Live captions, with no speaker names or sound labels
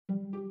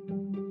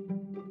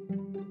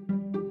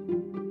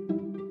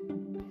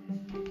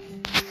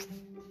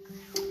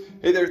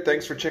Hey there,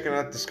 thanks for checking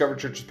out Discover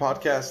Church's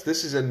podcast.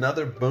 This is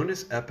another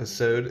bonus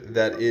episode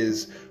that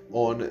is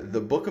on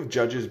the Book of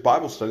Judges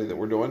Bible study that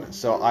we're doing.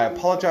 So I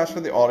apologize for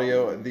the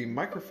audio. The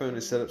microphone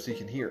is set up so you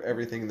can hear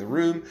everything in the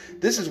room.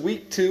 This is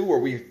week 2 where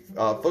we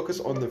focus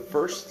on the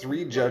first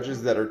 3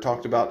 judges that are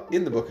talked about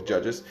in the Book of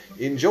Judges.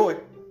 Enjoy!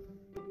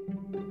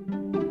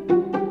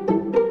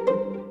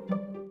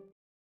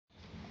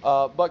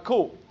 But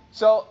cool.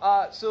 So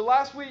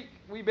last week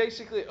we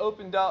basically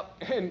opened up,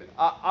 and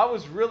I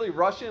was really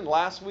rushing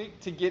last week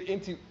to get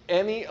into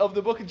any of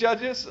the Book of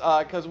Judges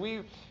because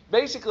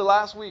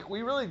last week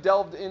we really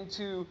delved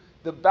into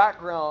the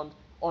background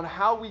on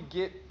how we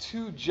get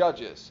to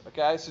Judges.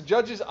 Okay, so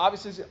Judges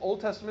obviously is an Old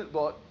Testament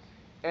book,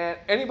 and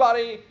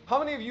how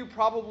many of you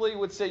probably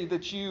would say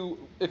that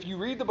if you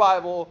read the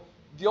Bible,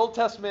 the Old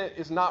Testament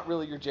is not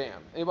really your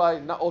jam? Anybody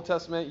not Old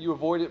Testament? You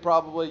avoid it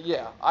probably.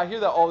 Yeah, I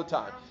hear that all the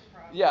time.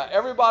 Yeah,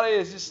 everybody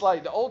is just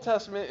like, the Old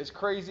Testament is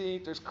crazy.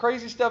 There's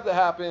crazy stuff that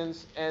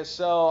happens. And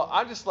so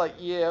I'm just like,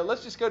 yeah,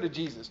 let's just go to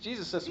Jesus.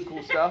 Jesus says some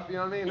cool stuff, you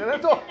know what I mean? And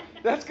that's all.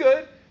 That's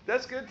good.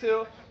 That's good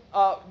too.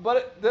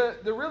 But the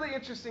really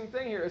interesting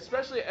thing here,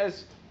 especially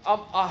as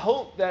I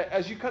hope that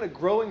as you kind of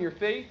grow in your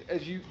faith,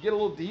 as you get a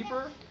little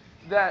deeper,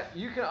 that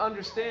you can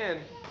understand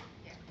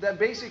that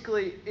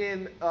basically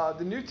in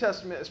the New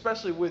Testament,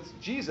 especially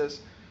with Jesus,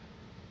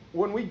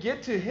 when we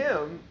get to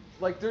him,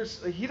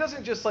 he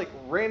doesn't just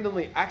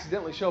randomly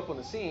accidentally show up on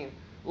the scene.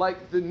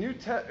 Like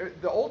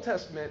the Old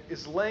Testament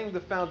is laying the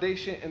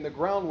foundation and the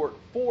groundwork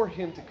for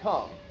him to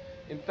come.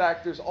 In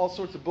fact, there's all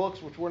sorts of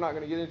books which we're not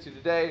going to get into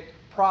today,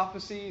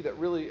 prophecy that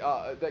really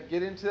that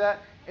get into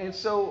that. And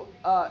so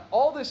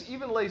all this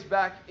even lays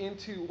back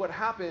into what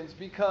happens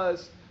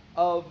because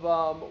of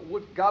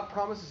what God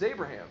promises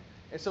Abraham.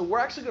 And so we're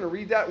actually going to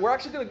read that. We're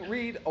actually going to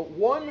read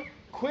one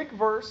quick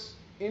verse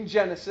in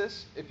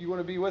Genesis. If you want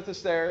to be with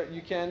us there,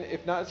 you can.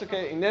 If not, it's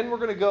okay. And then we're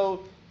going to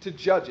go to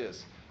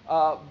Judges.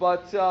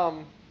 But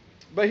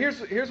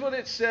here's what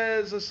it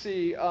says. Let's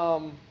see.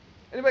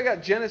 Anybody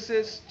got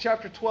Genesis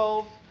chapter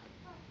 12,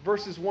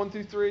 verses 1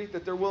 through 3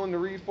 that they're willing to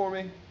read for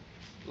me?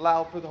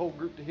 Loud for the whole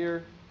group to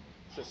hear.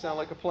 Does that sound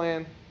like a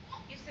plan?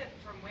 You said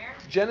from where?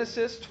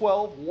 Genesis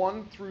 12,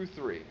 1 through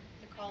 3.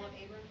 The call of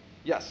Abram?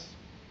 Yes.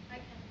 I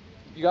can.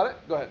 You got it?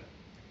 Go ahead.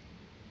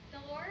 The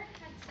Lord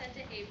had said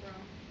to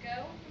Abram,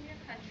 "Go from your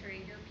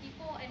country, your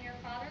people, and your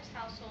father's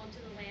household to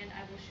the land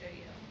I will show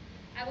you.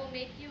 I will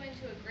make you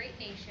into a great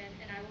nation,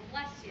 and I will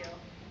bless you.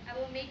 I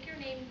will make your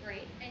name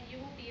great, and you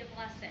will be a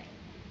blessing.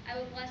 I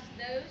will bless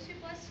those who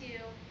bless you,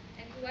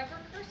 and whoever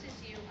curses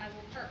you, I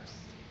will curse.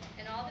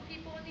 And all the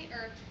people on the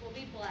earth will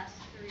be blessed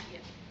through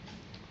you."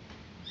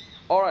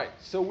 All right,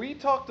 so we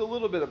talked a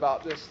little bit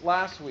about this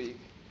last week.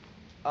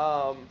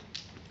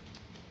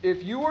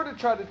 If you were to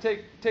try to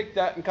take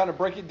that and kind of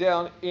break it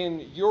down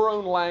in your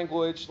own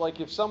language,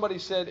 like if somebody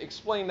said,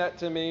 "Explain that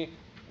to me,"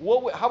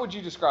 how would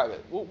you describe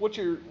it? What's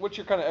your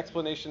kind of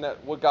explanation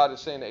that what God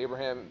is saying to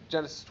Abraham,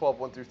 Genesis 12,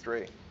 1 through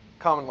 3,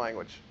 common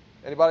language?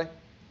 Anybody?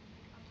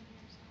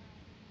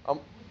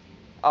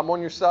 I'm on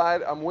your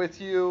side. I'm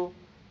with you.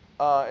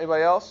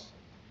 Anybody else?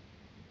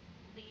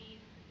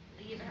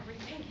 Leave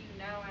everything you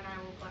know, and I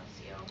will bless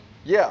you.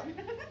 Yeah.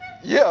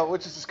 Yeah,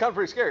 which is kind of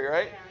pretty scary,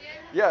 right?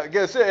 Yeah,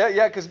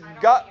 because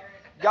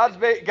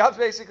God's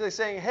basically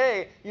saying,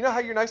 hey, you know how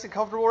you're nice and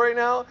comfortable right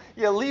now?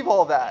 Yeah, leave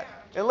all that.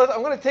 And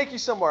I'm going to take you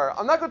somewhere.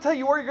 I'm not going to tell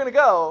you where you're going to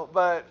go,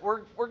 but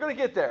we're going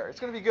to get there. It's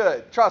going to be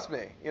good. Trust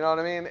me. You know what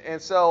I mean? And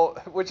so,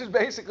 which is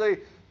basically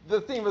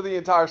the theme of the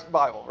entire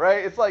Bible,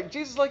 right? It's like,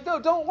 Jesus is like,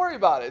 no, don't worry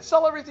about it.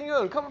 Sell everything you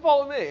own. Come and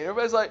follow me. And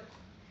everybody's like,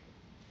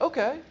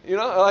 okay. You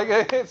know,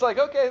 it's like,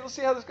 okay, let's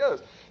see how this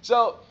goes.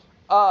 So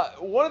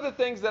one of the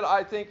things that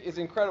I think is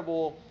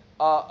incredible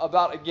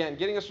about, again,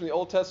 getting us from the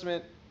Old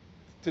Testament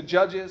to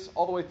Judges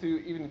all the way through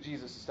even to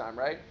Jesus' time,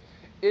 right,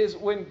 is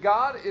when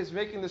God is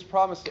making this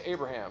promise to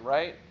Abraham,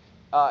 right,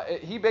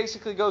 he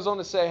basically goes on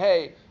to say,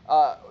 hey,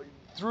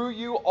 through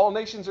you all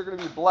nations are going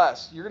to be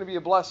blessed. You're going to be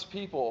a blessed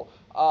people.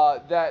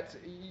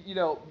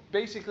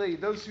 Basically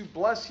those who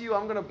bless you,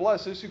 I'm going to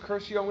bless. Those who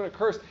curse you, I'm going to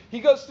curse. He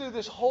goes through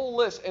this whole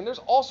list, and there's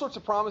all sorts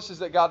of promises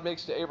that God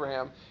makes to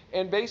Abraham.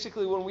 And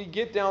basically when we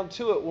get down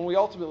to it, when we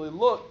ultimately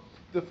look,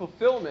 the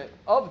fulfillment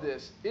of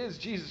this is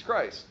Jesus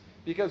Christ.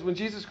 Because when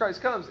Jesus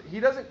Christ comes, he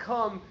doesn't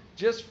come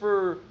just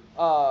for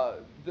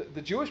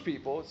the Jewish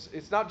people.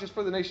 It's not just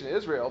for the nation of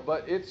Israel,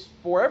 but it's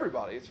for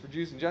everybody. It's for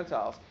Jews and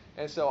Gentiles.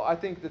 And so I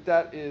think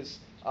that is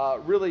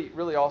really,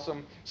 really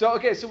awesome. So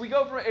we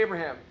go from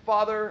Abraham.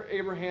 Father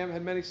Abraham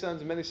had many sons,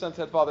 and many sons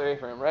had Father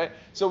Abraham, right?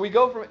 So we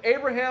go from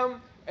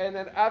Abraham, and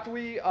then after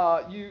you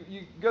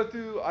go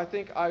through, I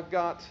think I've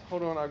got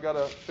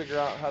to figure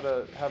out how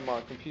to have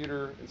my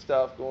computer and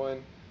stuff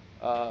going.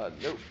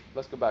 Nope,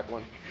 let's go back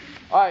one.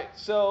 All right,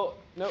 so,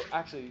 no,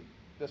 actually,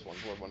 this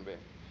one's where I want to be.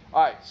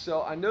 All right,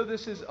 so I know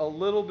this is a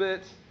little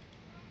bit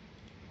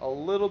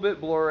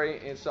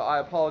blurry, and so I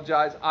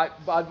apologize.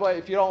 By the way,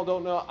 if you all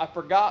don't know, I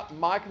forgot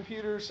my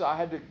computer, so I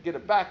had to get a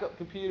backup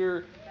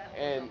computer,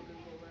 and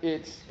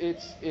it's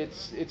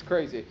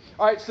crazy.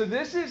 All right, so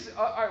this is,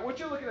 all right, what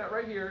you're looking at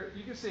right here,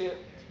 you can see it.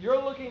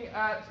 you're looking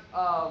at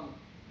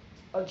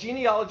a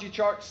genealogy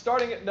chart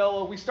starting at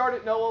Noah. We start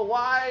at Noah.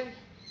 Why?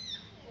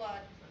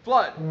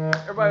 Flood.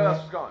 Everybody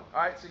else was gone.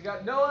 All right, so you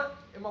got Noah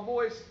and my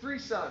boys' 3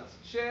 sons,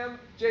 Shem,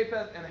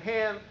 Japheth, and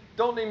Ham.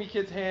 Don't name your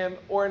kids Ham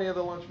or any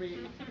other lunch meat.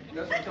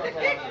 That's what we talked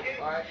about last week.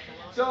 All right.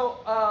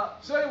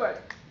 So anyway,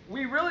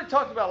 we really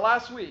talked about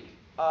last week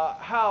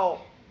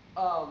how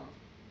a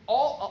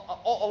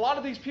lot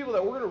of these people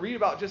that we're going to read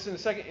about just in a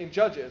second in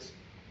Judges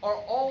are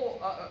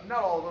all, not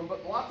all of them,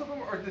 but lots of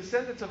them are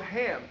descendants of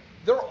Ham.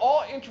 They're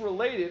all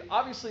interrelated.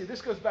 Obviously,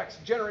 this goes back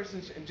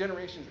generations and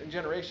generations and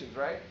generations,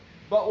 right?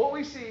 But what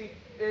we see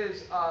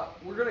is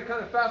we're going to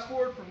kind of fast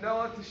forward from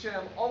Noah to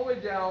Shem all the way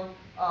down,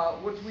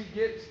 which we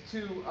get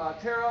to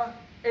Terah,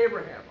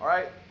 Abraham. All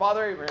right,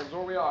 Father Abraham is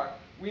where we are.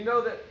 We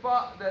know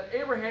that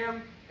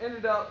Abraham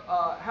ended up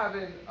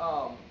having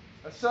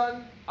a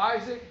son,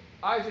 Isaac.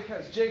 Isaac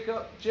has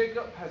Jacob.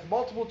 Jacob has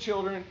multiple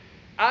children.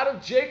 Out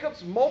of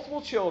Jacob's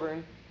multiple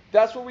children,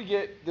 that's where we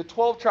get the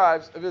 12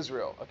 tribes of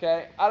Israel.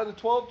 Okay, out of the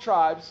 12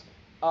 tribes.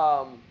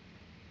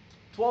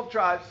 12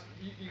 tribes,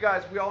 you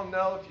guys, we all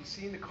know, if you've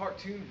seen the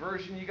cartoon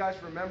version, you guys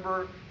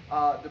remember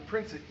the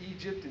Prince of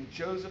Egypt and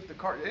Joseph.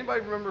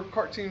 Anybody remember the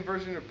cartoon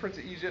version of Prince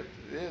of Egypt?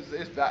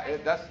 It's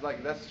bad.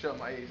 That's showing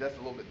my age. That's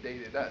a little bit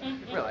dated.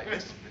 We're like,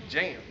 this is the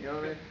jam. You know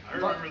what I mean? I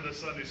remember the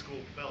Sunday school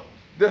felt.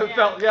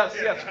 Felt, yes,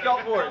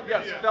 felt word.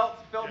 Yes, Yeah.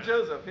 felt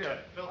Joseph. Here.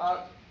 Yeah, felt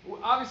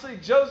Obviously,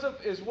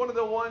 Joseph is one of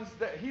the ones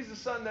he's the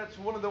son that's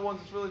one of the ones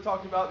that's really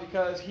talked about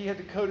because he had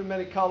the coat of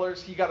many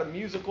colors. He got a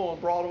musical on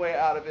Broadway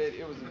out of it.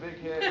 It was a big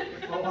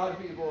hit for a lot of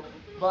people.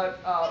 But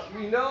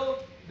we know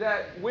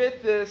that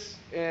with this,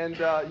 and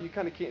you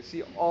kind of can't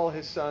see all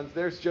his sons.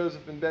 There's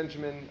Joseph and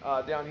Benjamin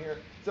down here.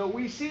 So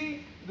we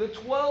see the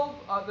 12,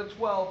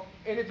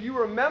 and if you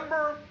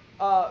remember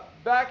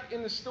back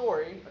in the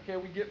story, okay,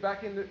 we get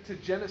back into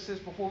Genesis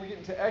before we get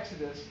into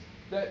Exodus,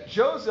 that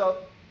Joseph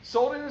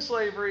sold into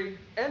slavery,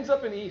 ends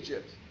up in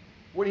Egypt.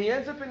 When he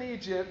ends up in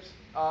Egypt,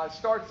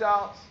 starts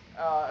out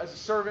as a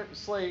servant,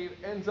 slave,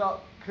 ends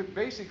up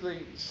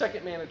basically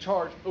second man in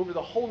charge over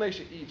the whole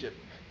nation of Egypt.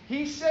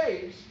 He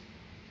saves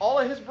all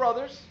of his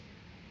brothers,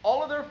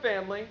 all of their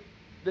family,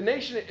 the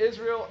nation of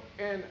Israel,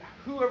 and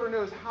whoever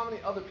knows how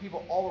many other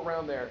people all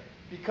around there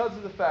because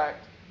of the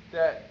fact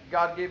that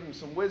God gave him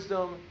some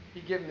wisdom. He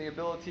gave him the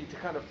ability to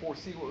kind of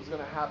foresee what was going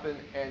to happen,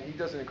 and he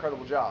does an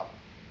incredible job.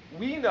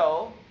 We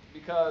know,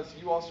 because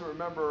you also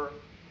remember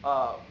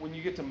when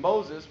you get to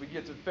Moses, we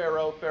get to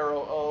Pharaoh,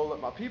 oh, let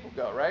my people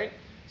go, right?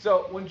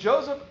 So when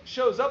Joseph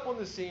shows up on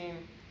the scene,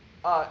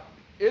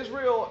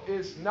 Israel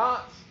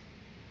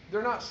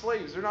they're not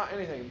slaves, they're not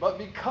anything. But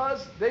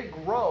because they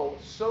grow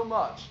so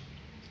much,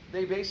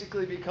 they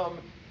basically become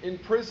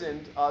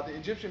imprisoned. The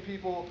Egyptian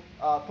people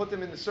put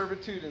them into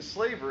servitude and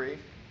slavery.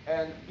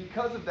 And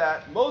because of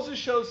that, Moses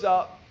shows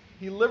up.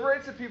 He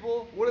liberates the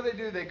people. What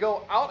do? They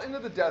go out into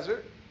the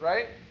desert,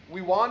 right?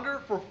 We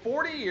wander for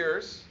 40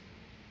 years.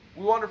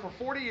 We wander for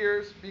 40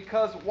 years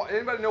because,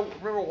 anybody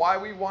remember why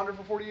we wandered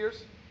for 40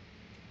 years?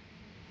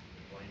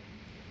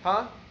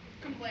 Huh?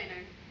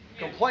 Complaining.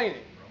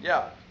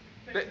 Yeah.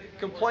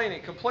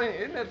 Complaining.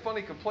 Isn't that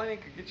funny? Complaining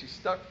could get you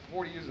stuck for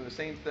 40 years in the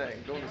same thing,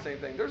 doing the same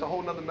thing. There's a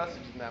whole other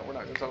message in that we're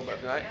not going to talk about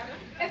tonight.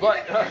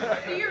 But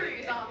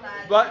Theories on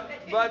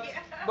that.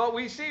 But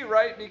we see,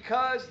 right,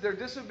 because they're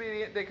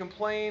disobedient, they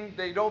complain,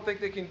 they don't think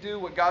they can do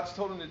what God's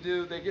told them to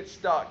do, they get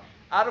stuck.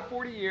 Out of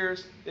 40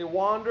 years, they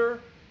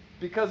wander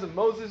because of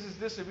Moses'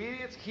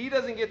 disobedience. He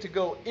doesn't get to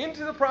go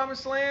into the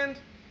promised land,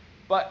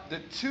 but the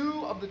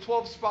 2 of the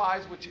 12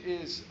 spies, which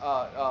is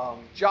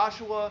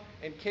Joshua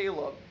and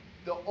Caleb,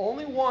 the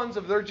only ones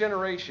of their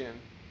generation,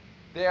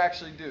 they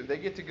actually do. They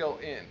get to go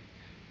in.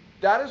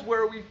 That is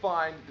where we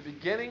find the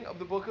beginning of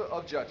the book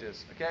of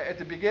Judges. Okay, at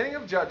the beginning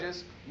of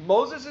Judges,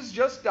 Moses has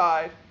just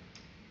died.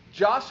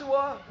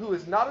 Joshua, who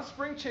is not a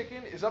spring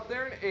chicken, is up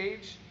there in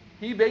age.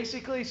 He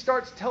basically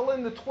starts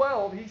telling the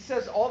 12. He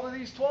says all of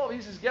these 12.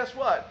 He says, guess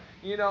what?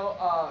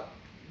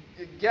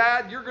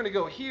 Gad, you're going to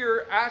go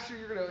here. Asher,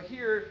 you're going to go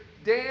here.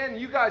 Dan,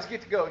 you guys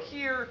get to go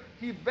here.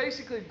 He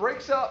basically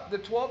breaks up the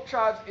 12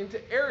 tribes into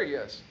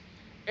areas.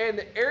 And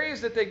the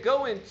areas that they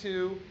go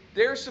into,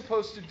 they're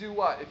supposed to do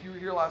what? If you were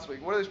here last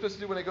week, what are they supposed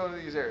to do when they go into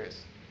these areas?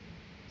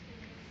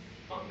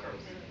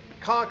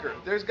 Conquer.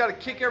 They've got to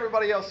kick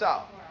everybody else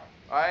out.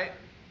 All right?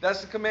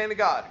 That's the command of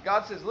God.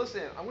 God says,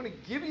 listen, I'm going to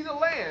give you the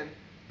land,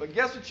 but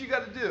guess what you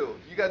got to do?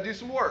 You got to do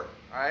some work.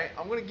 All right?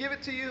 I'm going to give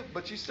it to you,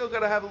 but you still got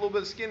to have a little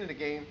bit of skin in the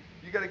game.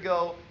 You got to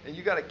go and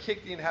you got to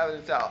kick the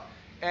inhabitants out.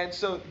 And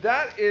so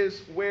that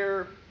is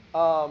where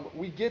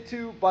we get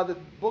to by the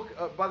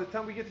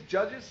time we get to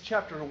Judges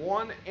chapter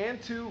 1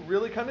 and 2,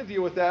 really kind of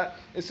deal with that.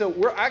 And so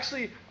I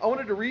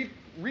wanted to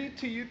read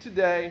to you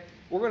today.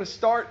 We're going to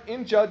start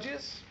in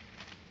Judges.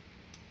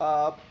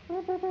 All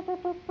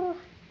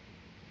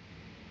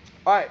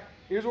right,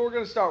 here's where we're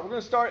going to start. We're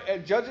going to start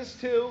at Judges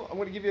 2. I'm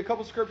going to give you a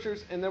couple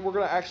scriptures, and then we're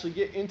going to actually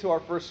get into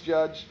our first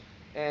judge.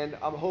 And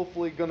I'm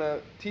hopefully going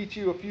to teach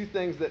you a few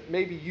things that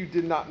maybe you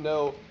did not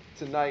know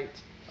tonight,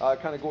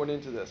 kind of going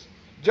into this.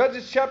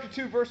 Judges chapter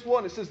 2, verse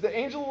 1, it says, "The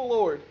angel of the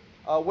Lord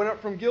went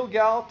up from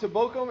Gilgal to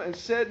Bochum and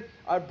said,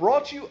 I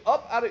brought you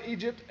up out of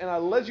Egypt, and I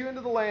led you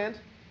into the land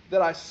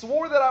that I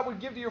swore that I would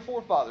give to your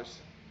forefathers.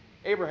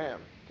 Abraham,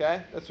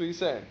 okay? That's what he's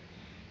saying.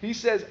 He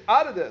says,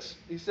 out of this,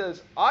 he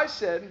says, I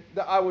said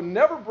that I would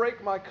never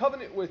break my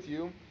covenant with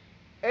you,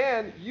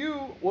 and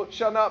you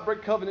shall not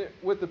break covenant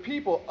with the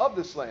people of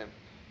this land.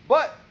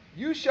 But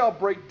you shall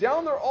break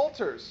down their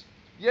altars,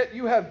 yet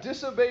you have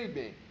disobeyed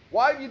me.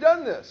 Why have you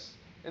done this?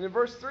 And in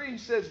verse 3 he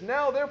says,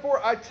 now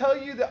therefore I tell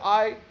you that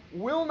I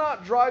will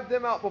not drive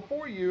them out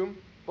before you,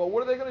 but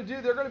what are they going to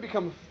do? They're going to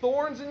become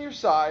thorns in your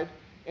side,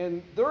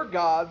 and their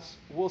gods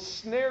will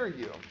snare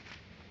you.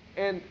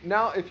 And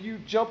now if you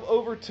jump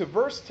over to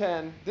verse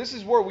 10, this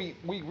is where we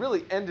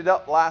really ended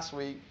up last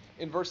week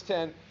in verse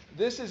 10.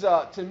 This is,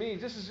 to me,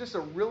 this is just a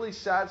really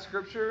sad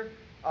scripture.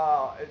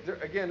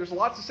 Again, there's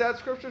lots of sad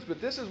scriptures, but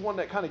this is one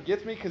that kind of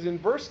gets me, because in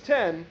verse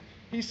 10,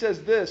 he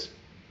says this,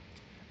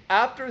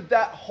 after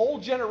that whole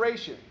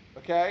generation,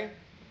 okay,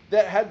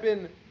 that had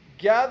been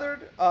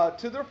gathered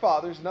to their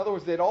fathers, in other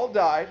words, they'd all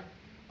died,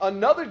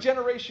 another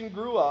generation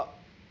grew up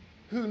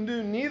who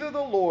knew neither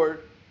the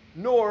Lord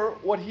nor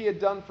what he had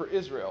done for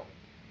Israel.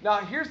 Now,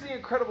 here's the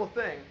incredible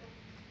thing.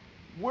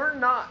 We're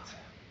not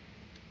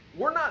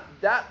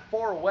that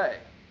far away.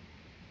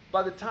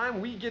 By the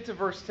time we get to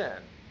verse 10,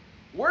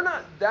 we're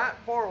not that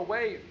far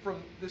away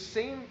from the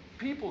same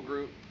people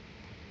group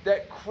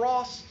that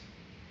crossed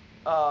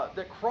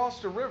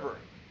a river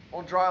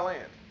on dry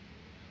land.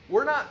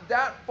 We're not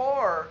that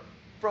far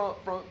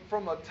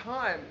from a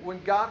time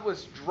when God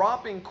was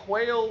dropping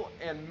quail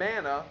and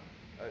manna,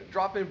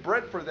 dropping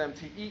bread for them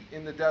to eat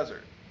in the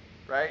desert,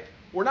 right?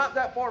 We're not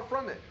that far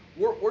from it.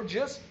 We're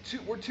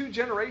two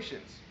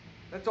generations.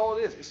 That's all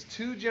it is. It's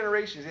 2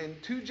 generations. In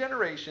 2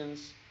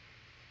 generations,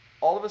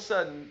 all of a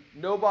sudden,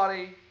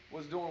 nobody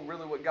was doing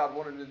really what God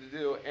wanted them to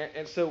do.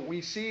 And so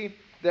we see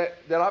that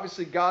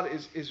obviously God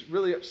is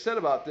really upset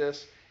about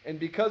this. And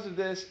because of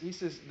this, he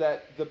says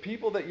that the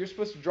people that you're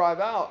supposed to drive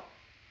out,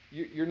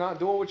 you're not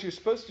doing what you're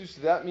supposed to.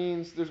 So that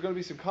means there's going to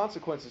be some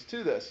consequences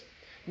to this.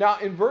 Now,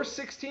 in verse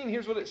 16,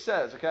 here's what it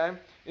says, okay?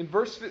 In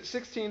verse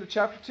 16 of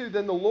chapter 2,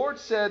 then the Lord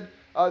said,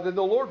 then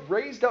the Lord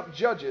raised up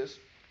judges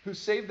who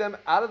saved them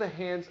out of the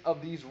hands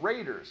of these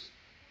raiders.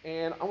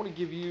 And I want to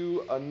give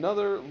you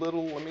another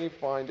little, let me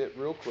find it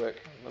real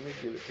quick. Let me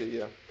give it to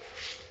you.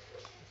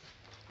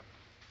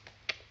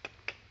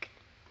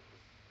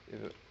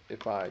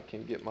 If I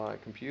can get my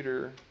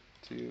computer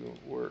to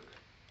work.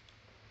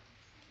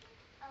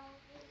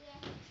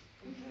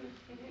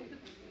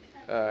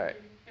 All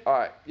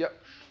right,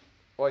 yep.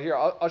 Well, here,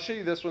 I'll show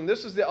you this one.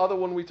 This is the other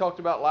one we talked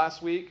about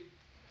last week.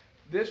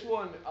 This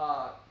one,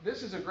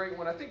 this is a great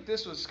one. I think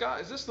this was, Scott,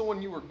 is this the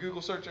one you were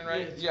Google searching,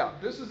 right? Yeah,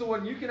 this is the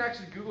one. You can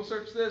actually Google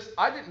search this.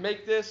 I didn't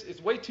make this.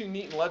 It's way too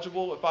neat and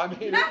legible if I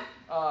made it.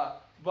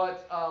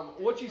 But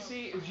what you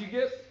see is you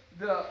get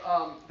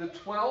the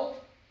 12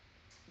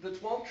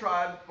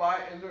 tribes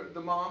and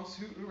the moms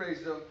who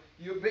raised them.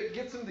 You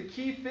get some of the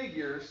key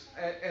figures,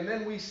 and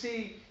then we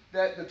see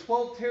that the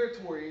 12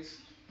 territories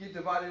get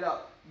divided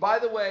up. By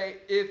the way,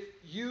 if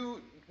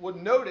you would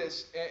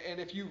notice, and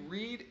if you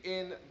read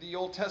in the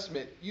Old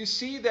Testament, you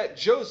see that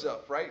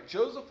Joseph, right?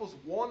 Joseph was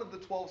one of the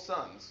 12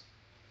 sons,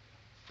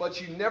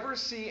 but you never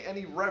see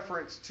any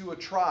reference to a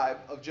tribe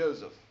of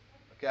Joseph,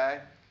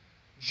 okay?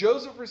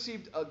 Joseph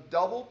received a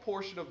double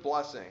portion of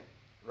blessing,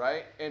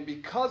 right? And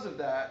because of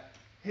that,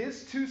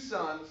 his 2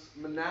 sons,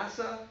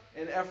 Manasseh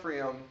and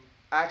Ephraim,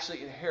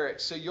 actually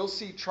inherit. So you'll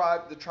see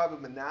the tribe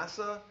of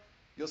Manasseh,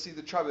 you'll see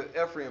the tribe of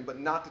Ephraim, but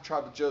not the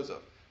tribe of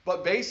Joseph.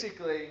 But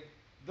basically,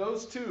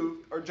 those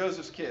 2 are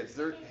Joseph's kids.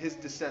 They're his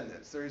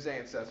descendants. They're his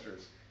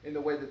ancestors in the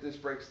way that this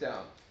breaks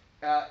down.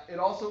 It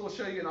also will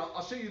show you, and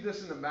I'll show you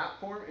this in the map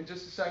form in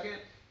just a second,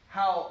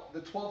 how the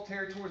 12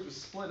 territories was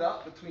split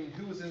up between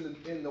who was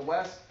in the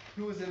west,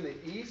 who was in the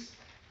east.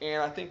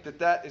 And I think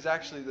that is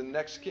actually the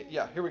next,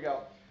 yeah, here we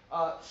go.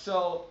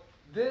 So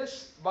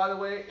this, by the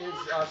way,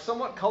 is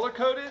somewhat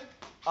color-coded.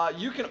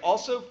 You can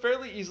also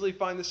fairly easily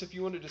find this if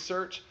you wanted to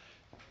search.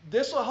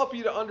 This will help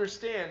you to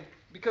understand,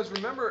 because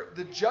remember,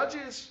 the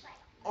judges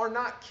are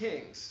not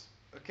kings,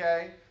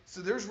 okay?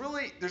 So there's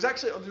only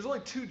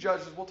 2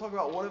 judges. We'll talk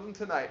about one of them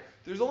tonight.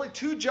 There's only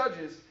 2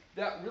 judges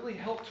that really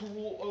help to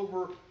rule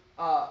over,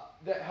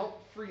 that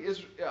help free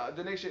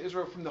the nation of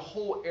Israel from the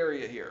whole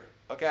area here,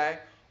 okay?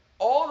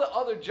 All the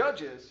other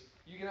judges,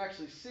 you can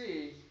actually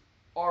see,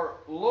 are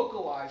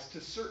localized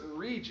to certain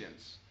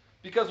regions.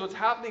 Because what's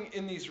happening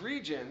in these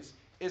regions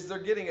is they're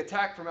getting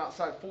attacked from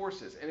outside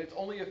forces, and it's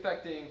only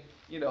affecting,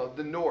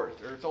 the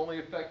north, or it's only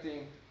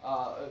affecting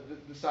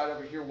the side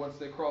over here once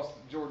they cross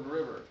the Jordan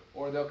River,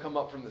 or they'll come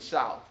up from the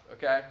south,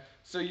 okay?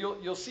 So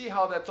you'll see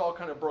how that's all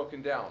kind of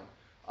broken down.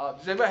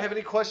 Does anybody have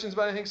any questions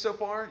about anything so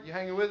far? You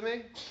hanging with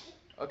me?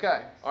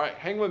 Okay, all right,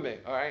 hang with me,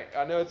 all right?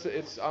 I know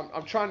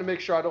I'm trying to make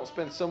sure I don't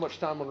spend so much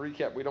time on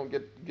recap we don't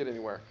get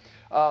anywhere.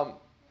 All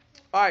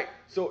right,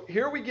 so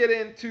here we get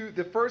into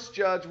the first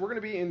judge. We're going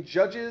to be in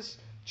Judges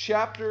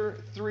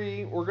chapter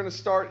 3. We're going to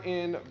start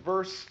in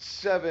verse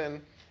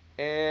 7.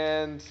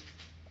 And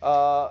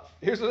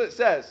Here's what it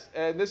says,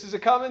 and this is a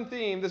common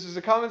theme. This is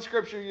a common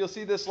scripture. You'll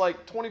see this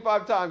like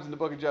 25 times in the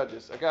book of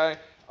Judges. Okay,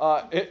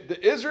 the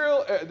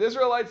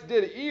Israelites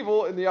did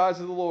evil in the eyes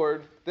of the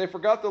Lord. They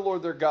forgot the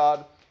Lord their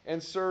God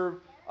and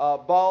served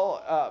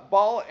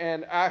Baal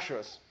and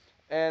Asherah.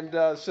 And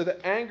so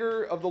the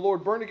anger of the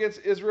Lord burned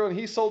against Israel, and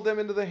he sold them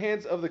into the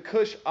hands of the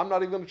Cush. I'm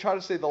not even going to try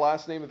to say the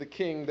last name of the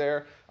king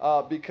there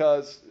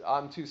because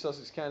I'm too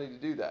Sussex County to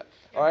do that.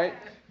 All right,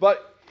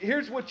 but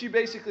here's what you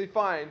basically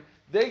find.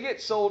 They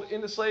get sold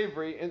into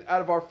slavery, and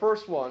out of our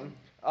first one,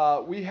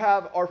 we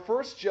have our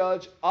first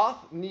judge,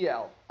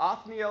 Othniel.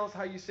 Othniel is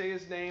how you say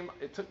his name.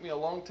 It took me a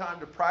long time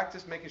to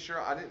practice making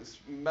sure I didn't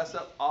mess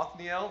up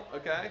Othniel,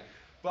 okay?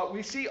 But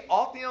we see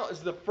Othniel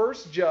is the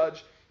first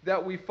judge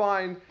that we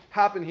find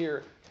happen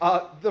here.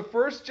 The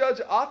first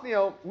judge,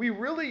 Othniel, we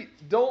really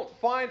don't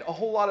find a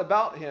whole lot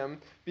about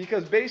him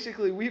because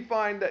basically we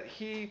find that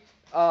he...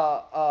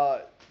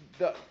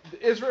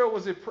 Israel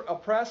was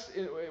oppressed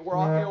where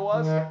Othniel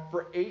was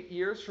for 8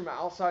 years from an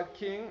outside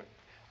king.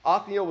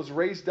 Othniel was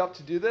raised up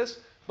to do this.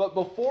 But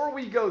before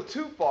we go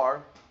too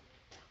far,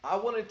 I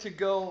wanted to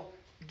go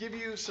give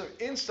you some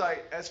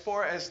insight as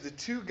far as the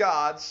two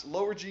gods,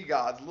 lower G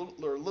gods,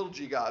 little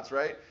G gods,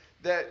 right?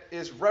 That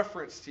is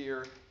referenced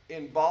here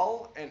in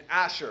Baal and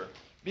Asher.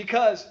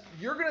 Because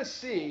you're going to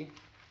see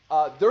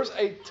there's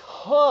a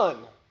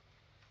ton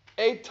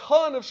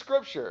of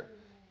scripture.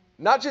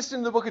 Not just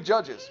in the book of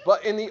Judges,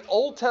 but in the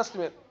Old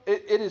Testament,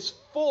 it is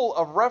full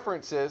of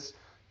references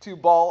to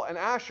Baal and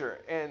Asher.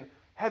 And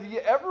have you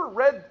ever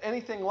read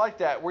anything like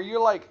that where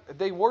you're like,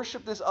 they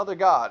worship this other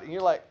god, and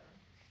you're like,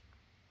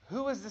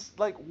 who is this?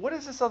 Like, what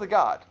is this other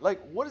god? Like,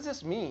 what does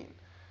this mean?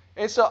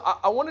 And so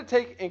I want to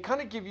take and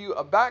kind of give you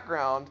a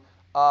background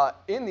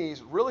in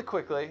these really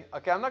quickly.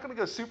 Okay, I'm not going to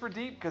go super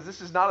deep because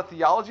this is not a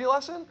theology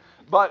lesson,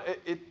 but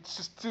it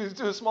just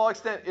to a small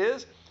extent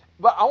is.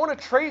 But I want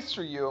to trace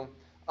for you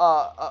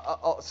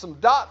some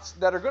dots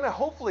that are going to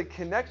hopefully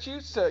connect you.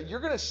 So you're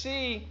going to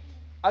see,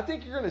 I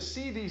think you're going to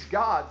see these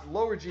gods,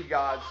 lower G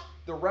gods,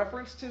 the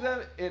reference to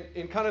them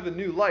in kind of a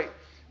new light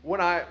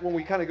when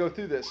we kind of go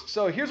through this.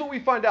 So here's what we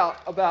find out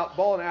about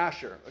Baal and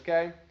Asher,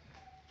 okay?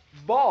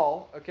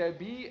 Baal, okay,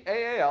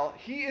 B-A-A-L,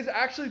 he is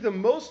actually the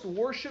most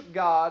worshipped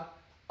god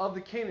of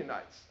the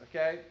Canaanites,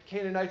 okay?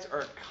 Canaanites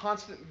are a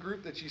constant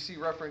group that you see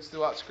referenced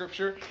throughout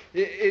Scripture.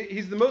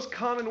 He's the most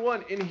common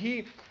one, and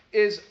he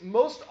is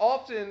most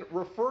often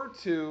referred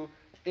to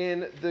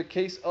in the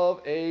case of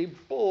a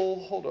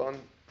bull. Hold on.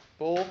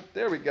 Bull.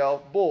 There we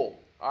go. Bull.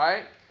 All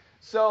right?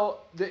 So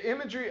the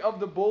imagery of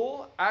the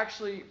bull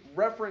actually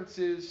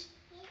references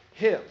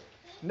him.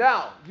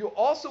 Now, you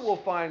also will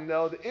find,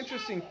 though, the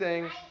interesting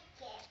thing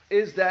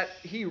is that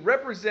he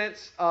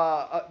represents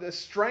the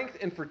strength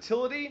and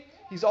fertility.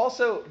 He's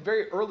also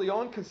very early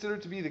on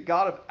considered to be the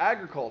god of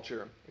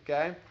agriculture.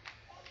 Okay?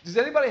 Does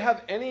anybody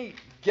have any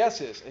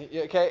guesses?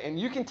 Okay, and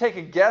you can take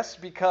a guess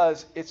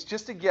because it's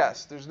just a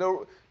guess.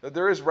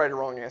 There is right or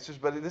wrong answers,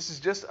 but this is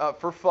just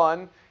for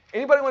fun.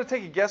 Anybody want to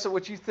take a guess at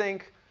what you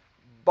think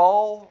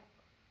Baal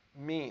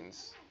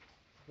means?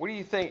 What do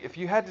you think? If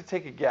you had to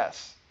take a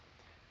guess,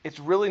 it's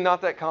really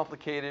not that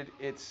complicated.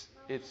 It's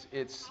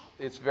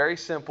very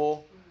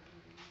simple.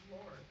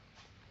 Lord.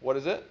 What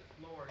is it?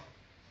 Lord.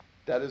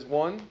 That is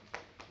one.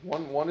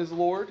 One is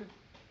Lord.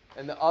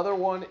 And the other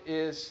one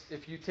is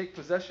if you take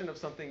possession of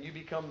something, you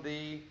become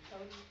the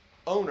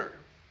owner.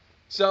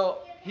 So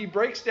he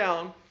breaks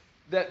down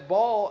that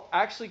Baal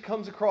actually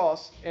comes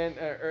across and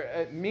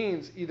it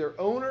means either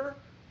owner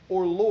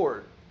or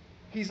Lord.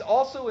 He's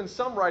also, in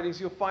some writings,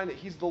 you'll find that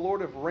he's the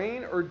Lord of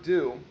rain or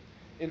dew.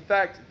 In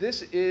fact,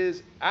 this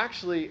is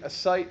actually a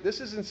site, this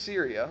is in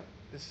Syria.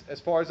 This, as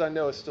far as I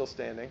know, is still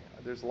standing.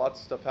 There's lots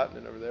of stuff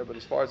happening over there, but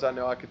as far as I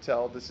know, I could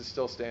tell this is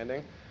still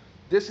standing.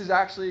 This is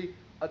actually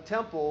a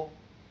temple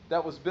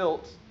that was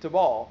built to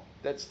Baal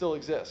that still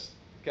exists.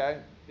 Okay?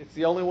 It's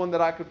the only one that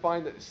I could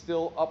find that is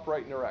still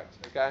upright and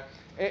erect. Okay?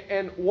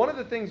 And one of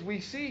the things we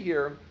see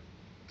here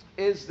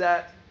is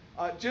that,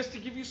 just to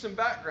give you some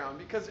background,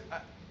 because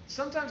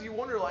sometimes you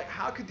wonder, like,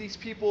 how could these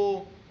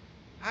people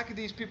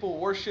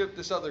worship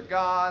this other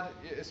god?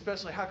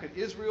 Especially, how could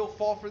Israel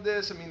fall for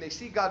this? I mean, they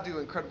see God do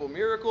incredible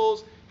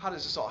miracles. How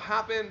does this all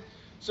happen?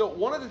 So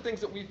one of the things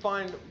that we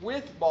find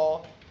with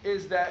Baal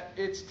is that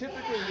it's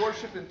typically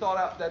worshipped and thought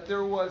out that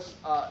there was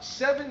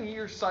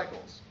 7-year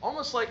cycles,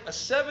 almost like a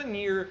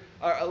 7-year,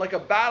 like a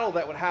battle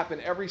that would happen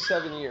every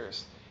 7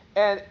 years.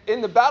 And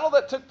in the battle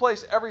that took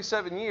place every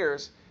 7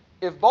 years,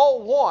 if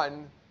Baal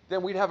won,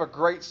 then we'd have a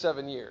great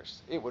 7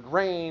 years. It would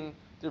rain,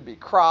 there'd be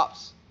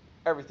crops,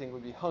 everything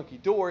would be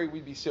hunky-dory,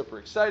 we'd be super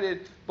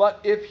excited. But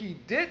if he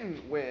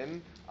didn't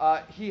win,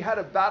 he had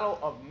a battle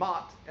of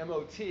Mot,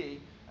 M-O-T,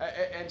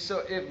 and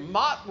so if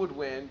Mot would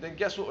win, then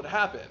guess what would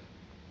happen?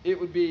 It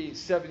would be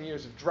 7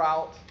 years of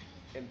drought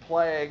and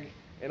plague,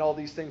 and all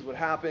these things would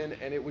happen,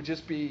 and it would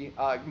just be,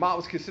 Mot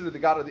was considered the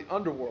god of the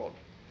underworld.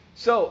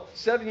 So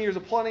 7 years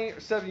of plenty, or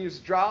 7 years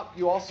of drought.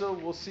 You also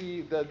will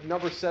see the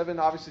number 7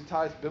 obviously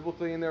ties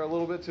biblically in there a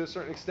little bit to a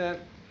certain extent.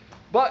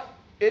 But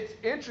it's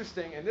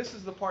interesting, and this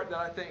is the part that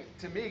I think,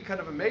 to me, kind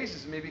of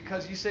amazes me,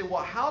 because you say,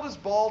 well, how does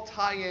Baal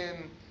tie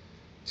in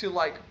to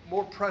like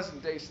more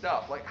present day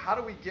stuff? Like, how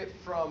do we get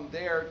from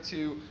there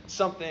to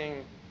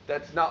something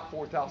that's not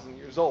 4,000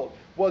 years old?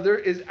 Well, there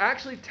is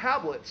actually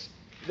tablets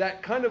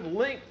that kind of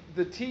link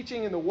the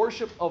teaching and the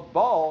worship of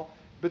Baal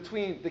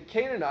between the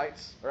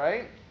Canaanites,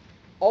 right,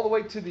 all the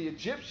way to the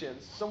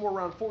Egyptians, somewhere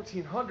around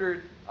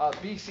 1400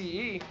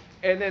 BCE.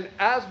 And then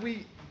as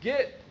we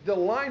get, the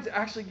lines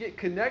actually get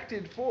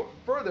connected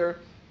further,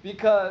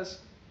 because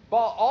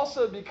Baal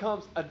also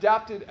becomes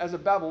adapted as a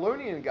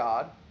Babylonian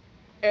god.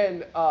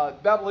 And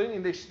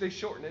Babylonian, they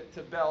shorten it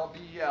to Bel,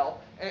 B-E-L.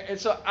 And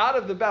so out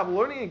of the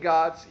Babylonian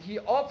gods, he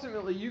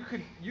ultimately,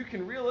 you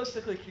can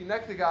realistically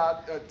connect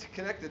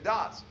the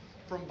dots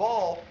from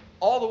Baal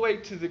all the way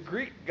to the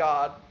Greek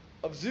god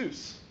of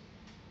Zeus.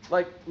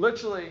 Like,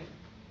 literally,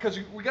 because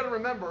we got to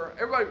remember,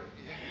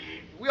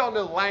 we all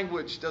know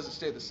language doesn't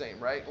stay the same,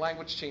 right?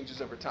 Language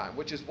changes over time,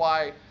 which is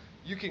why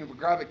you can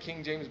grab a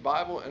King James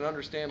Bible and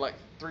understand like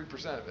 3%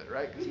 of it,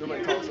 right? Because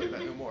nobody talks like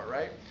that no more,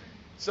 right?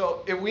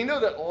 So if we know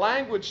that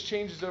language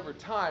changes over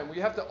time, we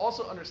have to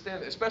also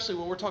understand that, especially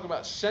when we're talking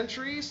about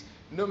centuries,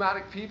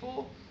 nomadic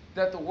people,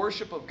 that the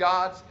worship of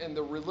gods and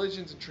the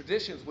religions and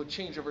traditions would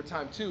change over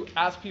time too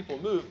as people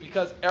move,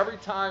 because every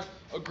time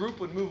a group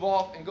would move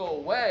off and go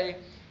away,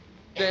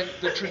 then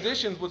the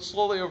traditions would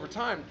slowly over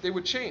time, they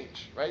would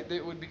change, right? They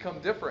would become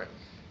different.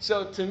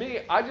 So to me,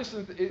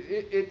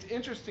 it's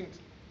interesting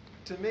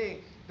to me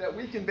that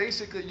we can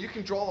basically, you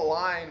can draw the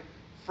line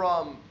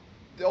from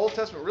the Old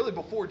Testament, really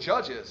before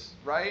Judges,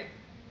 right?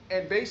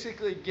 And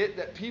basically get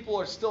that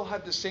people still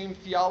have the same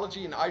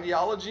theology and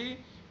ideology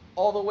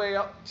all the way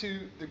up to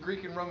the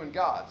Greek and Roman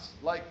gods.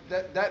 Like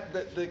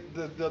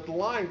the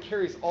line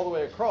carries all the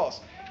way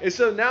across. And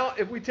so now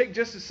if we take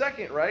just a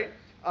second, right,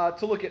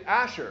 to look at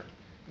Asher.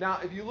 Now,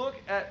 if you look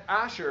at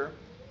Asher,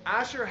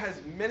 Asher has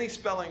many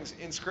spellings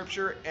in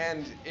Scripture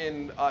and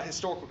in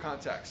historical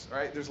context,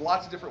 right? There's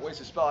lots of different ways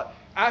to spell it.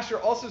 Asher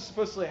also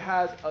supposedly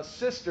has a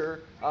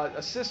sister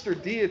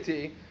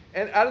deity,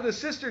 and out of the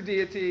sister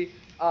deity,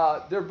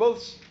 they're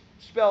both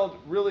spelled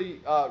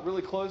really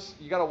close.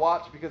 You got to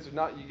watch, because if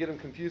not, you get them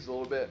confused a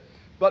little bit.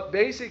 But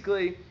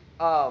basically,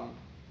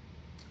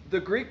 the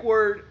Greek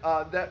word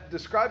that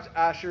describes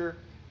Asher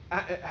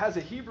has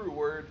a Hebrew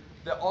word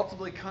that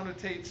ultimately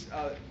connotates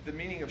the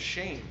meaning of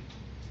shame.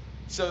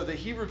 So the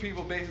Hebrew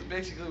people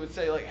basically would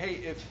say, like, hey,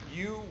 if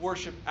you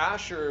worship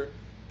Asher,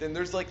 then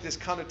there's like this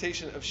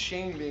connotation of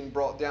shame being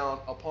brought down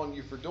upon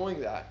you for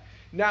doing that.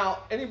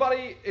 Now,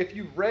 anybody, if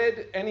you've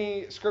read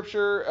any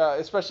scripture,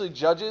 especially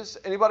Judges,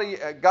 anybody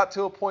got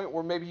to a point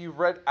where maybe you've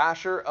read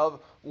Asher of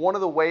one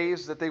of the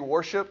ways that they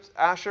worshipped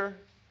Asher?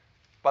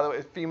 By the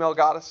way, female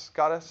goddess.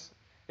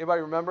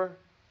 Anybody remember?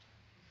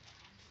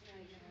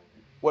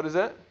 What is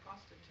it?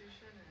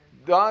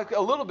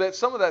 A little bit,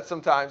 some of that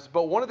sometimes.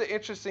 But one of the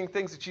interesting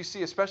things that you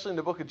see, especially in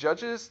the book of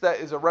Judges, that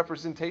is a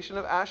representation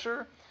of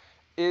Asher,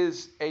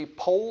 is a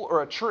pole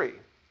or a tree.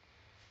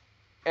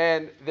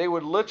 And they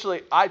would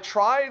literally,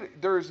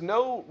 there's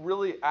no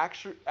really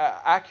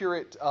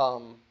accurate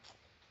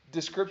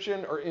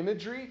description or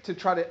imagery to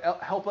try to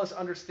help us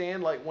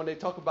understand, like, when they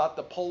talk about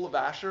the pole of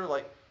Asher,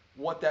 like,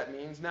 what that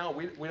means now.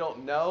 We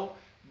don't know.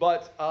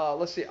 But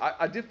let's see,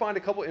 I did find a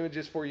couple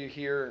images for you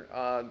here.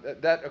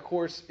 That, of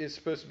course, is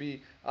supposed to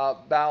be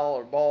Baal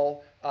or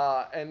Baal.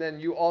 And then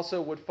you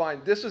also would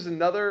find, this is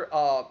another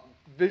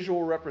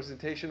visual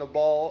representation of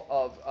Baal,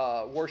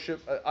 of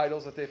worship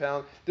idols that they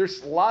found.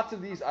 There's lots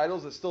of these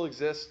idols that still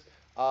exist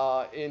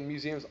in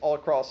museums all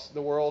across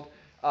the world.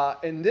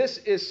 And this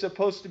is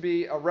supposed to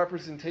be a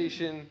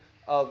representation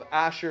of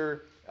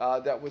Asher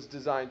that was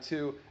designed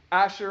too.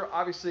 Asher,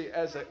 obviously,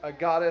 as a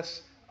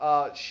goddess,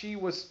 she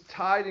was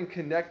tied and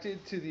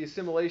connected to the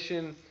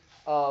assimilation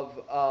of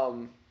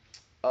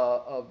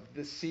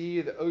the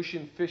sea, the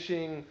ocean,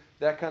 fishing,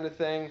 that kind of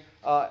thing.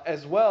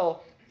 As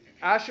well,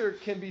 Asher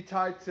can be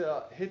tied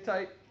to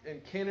Hittite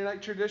and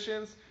Canaanite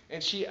traditions,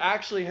 and she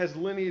actually has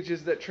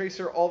lineages that trace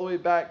her all the way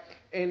back.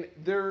 And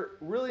they're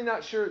really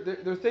not sure.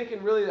 They're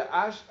thinking really that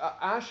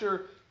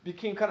Asher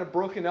became kind of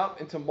broken up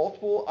into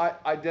multiple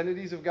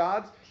identities of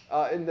gods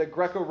in the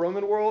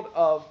Greco-Roman world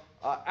of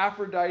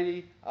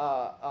Aphrodite,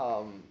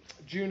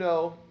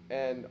 Juno,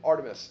 and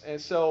Artemis.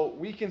 And so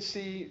we can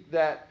see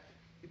that,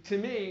 to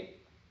me,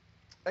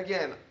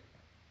 again,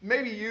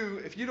 maybe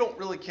if you don't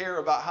really care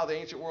about how the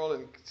ancient world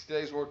and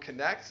today's world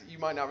connect, you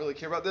might not really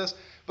care about this.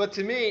 But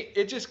to me,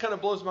 it just kind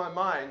of blows my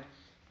mind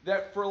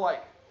that for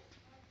like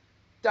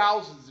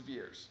thousands of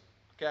years,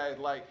 okay,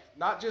 like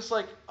not just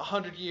like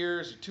 100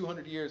 years or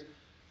 200 years,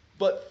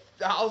 but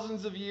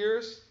thousands of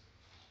years,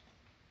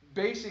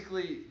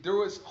 basically, there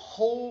was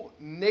whole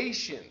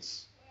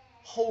nations,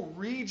 whole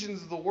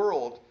regions of the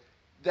world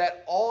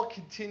that all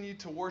continued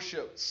to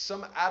worship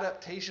some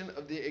adaptation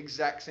of the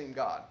exact same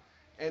God.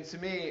 And to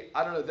me,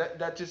 I don't know,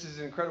 that just is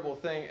an incredible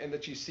thing, and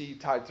that you see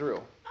tied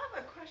through. I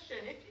have a question.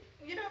 If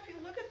you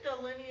look at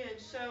the lineage,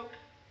 so,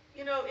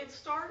 it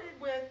started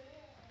with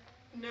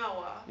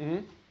Noah.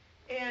 Mm-hmm.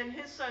 and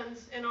his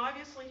sons, and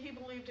obviously he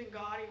believed in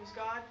God, he was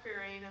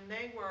God-fearing, and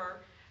they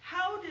were.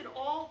 How did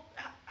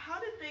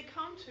they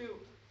come to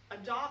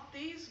adopt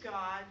these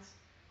gods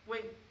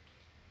when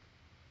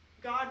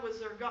God was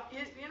their God?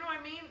 You know what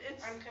I mean?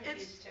 I'm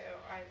confused too.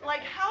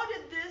 Like, how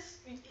did this?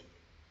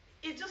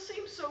 It just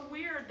seems so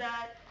weird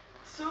that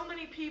so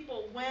many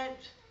people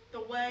went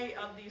the way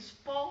of these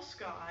false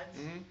gods,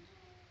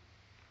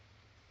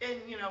 and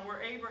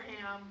were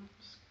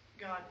Abraham's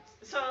God.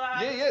 So I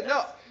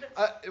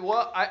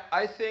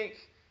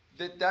think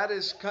that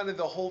is kind of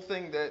the whole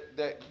thing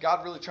that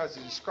God really tries to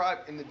describe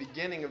in the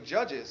beginning of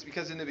Judges,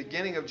 because in the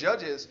beginning of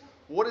Judges,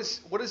 what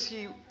does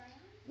he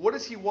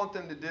want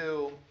them to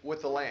do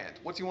with the land?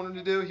 What's he want them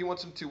to do? He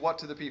wants them to what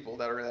to the people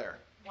that are there?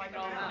 Wipe it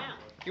all out.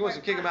 He wants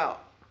to kick them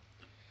out.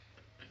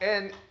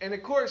 And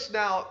of course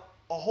now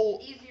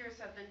easier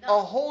said than done.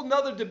 a whole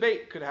nother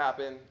debate could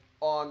happen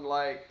on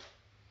like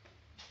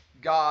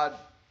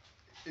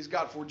is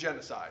God for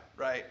genocide,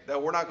 right? That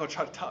we're not going to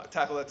try to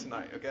tackle that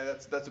tonight. Okay,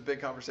 that's a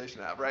big conversation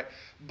to have, right?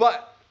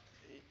 But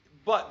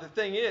the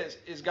thing is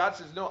God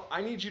says, no,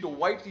 I need you to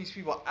wipe these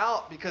people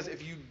out, because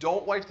if you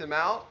don't wipe them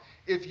out,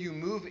 if you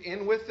move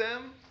in with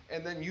them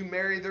and then you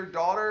marry their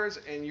daughters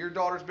and your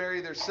daughters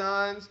marry their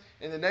sons,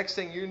 and the next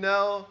thing you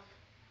know,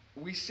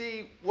 we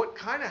see what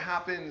kind of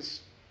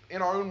happens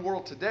in our own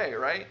world today,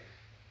 right?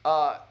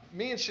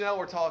 Me and Chanel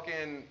were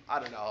talking, I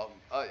don't know,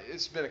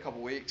 it's been a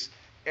couple weeks,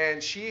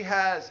 and she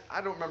has, I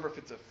don't remember if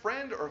it's a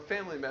friend or a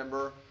family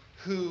member,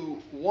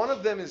 who one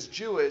of them is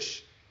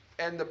Jewish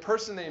and the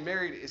person they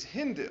married is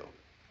Hindu.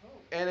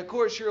 And of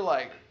course you're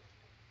like,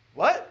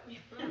 what?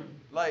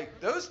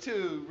 Like, those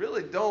two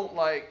really don't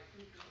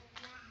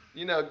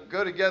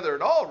go together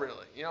at all,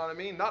 really. You know what I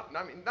mean? Not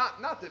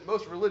that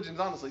most religions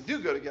honestly do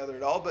go together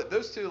at all, but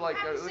those two it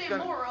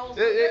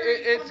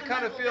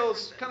kind of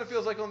feels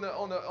like on the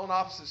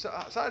opposite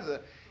sides of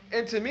it.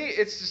 And to me,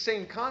 it's the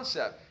same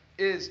concept.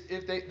 Is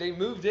if they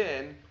moved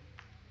in,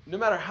 no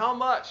matter how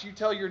much you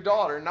tell your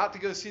daughter not to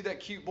go see that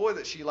cute boy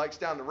that she likes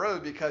down the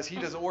road because he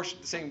doesn't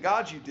worship the same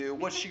God you do,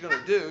 what's she going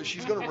to do?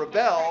 She's going to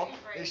rebel,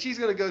 and she's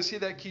going to go see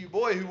that cute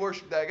boy who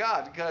worships that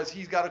God because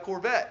he's got a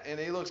Corvette and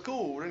he looks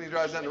cool when he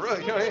drives down the road.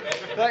 You know what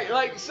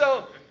I mean?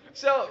 So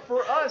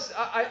for us,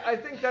 I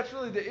think that's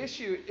really the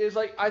issue. Is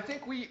like, I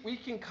think we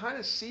can kind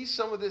of see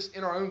some of this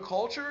in our own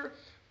culture,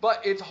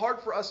 but it's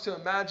hard for us to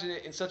imagine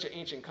it in such an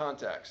ancient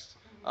context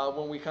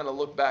when we kind of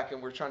look back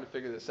and we're trying to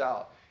figure this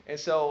out. And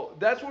so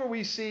that's where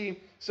we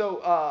see.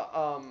 So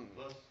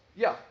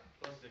yeah.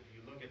 Plus, if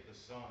you look at the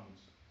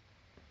sons,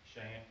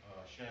 Shem,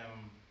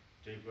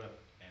 Japheth,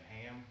 and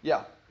Ham.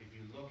 Yeah. If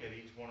you look at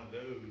each one of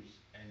those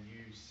and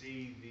you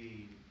see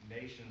the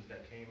nations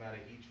that came out of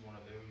each one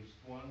of those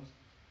ones,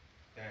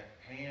 that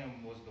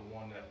Ham was the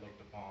one that looked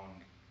upon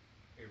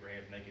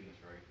Abraham's nakedness,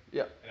 right?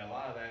 Yeah. And a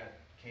lot of that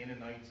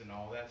Canaanites and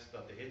all that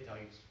stuff, the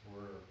Hittites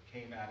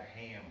came out of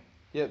Ham.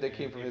 Yeah, they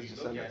came from his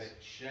descendants. If you look at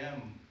it,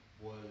 Shem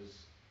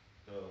was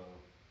the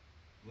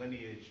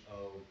lineage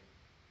of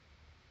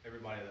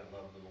everybody that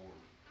loved the Lord,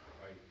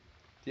 right?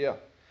 Yeah.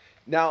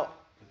 Now,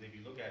 because if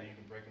you look at it, you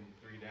can break them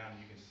three down, and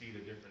you can see the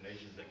different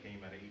nations that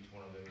came out of each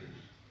one of those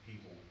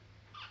people.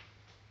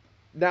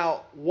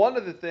 Now, one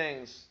of the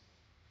things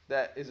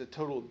that is a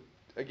total,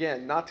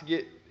 again, not to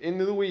get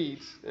into the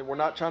weeds, and we're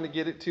not trying to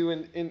get it too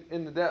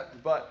in the depth,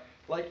 but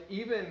like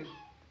even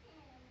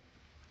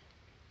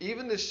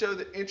to show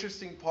the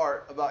interesting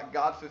part about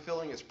God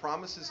fulfilling his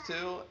promises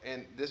too,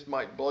 and this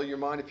might blow your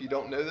mind if you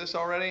don't know this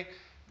already,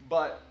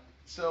 but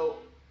so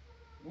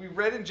we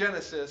read in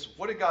Genesis,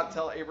 what did God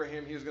tell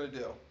Abraham he was going to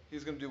do? He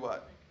was going to do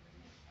what?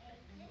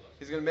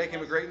 He's going to make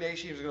him a great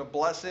nation. He was going to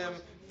bless him.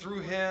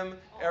 Through him,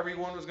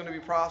 everyone was going to be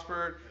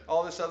prospered,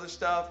 all this other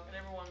stuff. And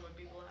everyone would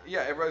be blessed.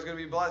 Yeah, everybody's going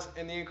to be blessed.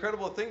 And the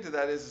incredible thing to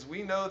that is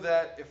we know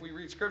that if we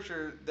read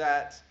Scripture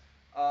that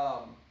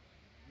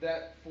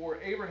for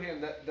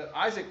Abraham, that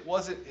Isaac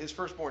wasn't his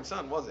firstborn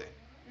son, was he?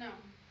 No.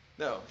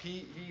 No,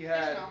 he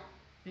had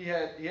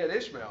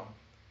Ishmael.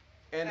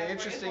 And the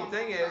interesting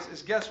thing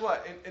is guess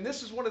what? And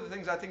this is one of the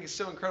things I think is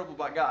so incredible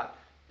about God.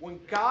 When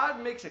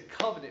God makes a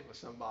covenant with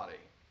somebody,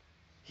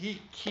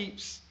 he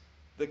keeps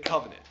the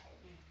covenant.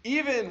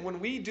 Even when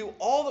we do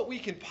all that we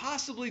can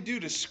possibly do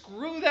to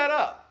screw that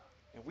up,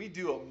 and we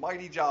do a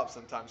mighty job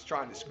sometimes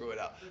trying to screw it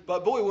up.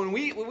 But boy, when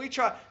we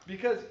try,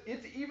 because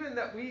it's even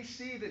that we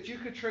see that you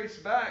could trace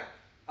back,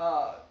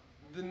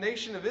 the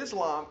Nation of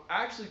Islam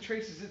actually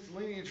traces its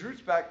lineage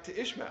roots back to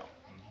Ishmael.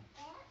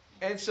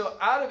 And so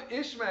out of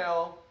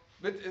Ishmael,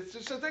 but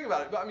so think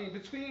about it. But I mean,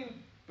 between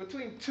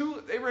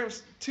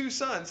Abraham's two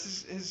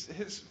sons,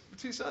 his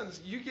two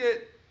sons, you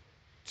get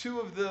two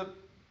of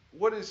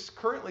what is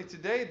currently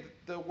today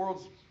the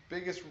world's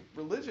biggest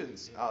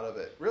religions out of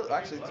it. Really,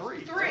 actually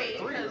three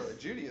really.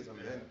 Judaism,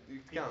 and you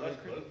count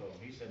both of them.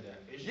 He said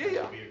that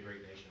Ishmael would be a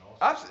great nation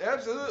also.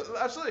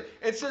 Absolutely.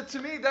 And so to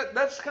me,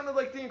 that's kind of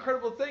like the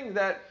incredible thing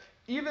that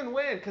even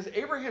when, because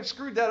Abraham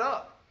screwed that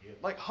up,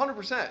 like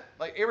 100%.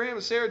 Like Abraham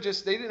and Sarah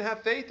they didn't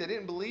have faith, they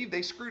didn't believe,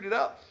 they screwed it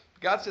up.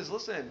 God says,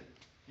 listen,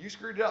 you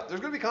screwed it up.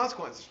 There's going to be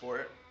consequences for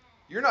it.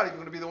 you're not even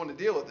going to be the one to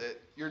deal with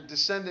it. Your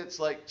descendants,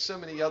 like so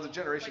many other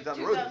generations Like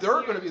down the road, 2,000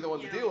 they're going to be years, the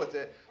ones to yeah. deal with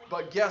it. Like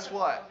But guess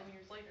what? 2,000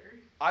 years later.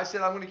 I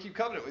said, I'm going to keep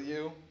covenant with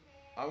you.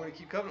 I'm going to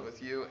keep covenant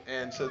with you.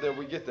 And so then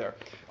we get there.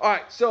 All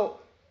right, so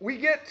we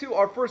get to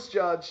our first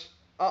judge,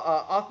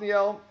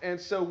 Othniel.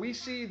 And so we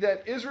see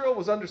that Israel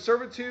was under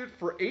servitude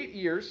for 8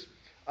 years.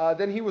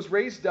 Then he was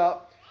raised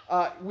up.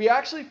 We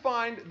actually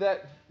find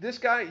that this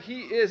guy,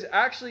 he is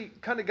actually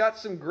kind of got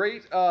some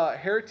great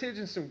heritage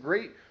and some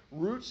great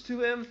roots to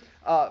him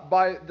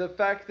by the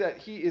fact that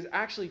he is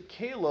actually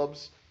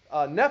Caleb's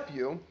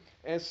nephew.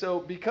 And so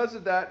because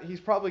of that,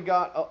 he's probably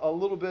got a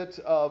little bit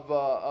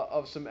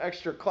of some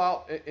extra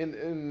clout in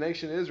the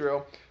nation of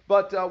Israel.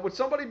 But would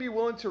somebody be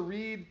willing to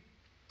read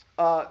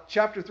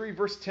chapter 3,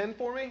 verse 10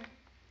 for me?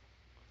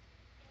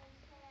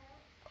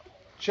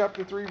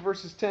 Chapter 3,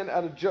 verses 10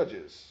 out of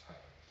Judges.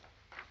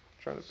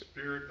 The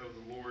Spirit of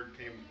the Lord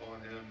came upon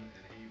him,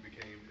 and he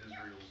became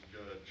Israel's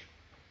judge.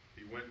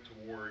 He went to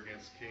war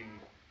against King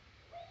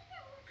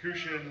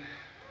Cushan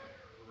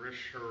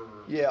Risher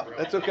Yeah,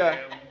 that's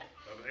okay.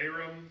 of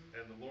Aram,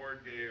 and the Lord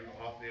gave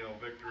Othniel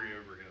victory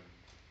over him.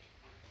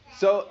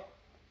 So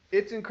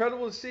it's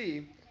incredible to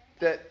see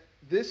that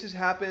this has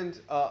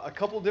happened a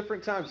couple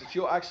different times, that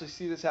you'll actually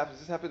see this happen.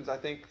 This happens, I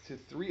think, to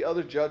 3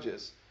 other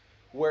judges,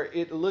 where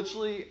it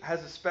literally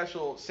has a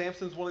special,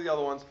 Samson's one of the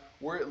other ones,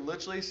 where it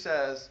literally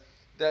says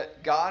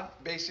that God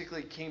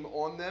basically came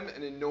on them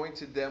and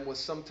anointed them with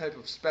some type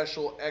of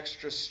special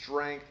extra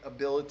strength,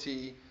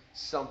 ability,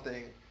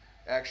 something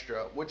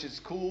extra, which is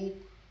cool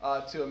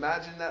to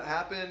imagine that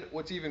happen.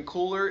 What's even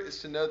cooler is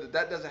to know that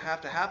that doesn't have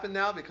to happen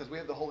now, because we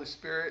have the Holy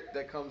Spirit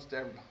that comes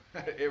to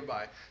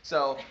everybody.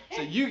 So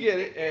you get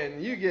it,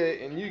 and you get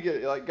it, and you get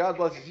it. Like, God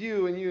blesses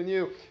you and you and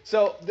you.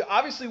 So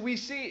obviously we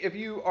see, if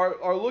you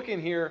are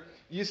looking here,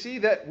 you see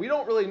that we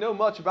don't really know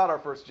much about our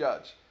first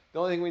judge. The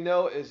only thing we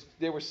know is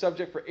they were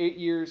subject for 8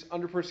 years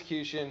under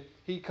persecution.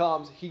 He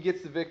comes, he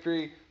gets the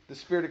victory. The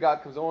Spirit of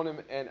God comes on him,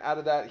 and out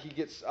of that he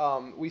gets,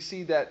 we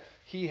see that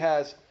he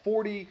has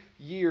 40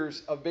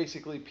 years of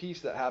basically peace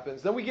that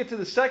happens. Then we get to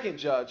the second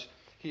judge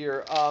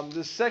here.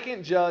 The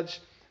second judge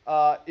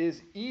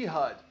is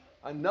Ehud.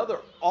 Another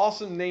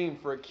awesome name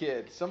for a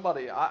kid.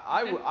 Somebody,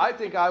 I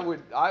think I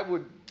would, I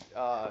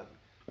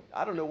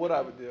don't know what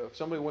I would do. If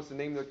somebody wants to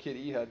name their kid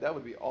Ehud, that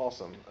would be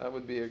awesome.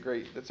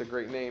 That's a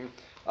great name.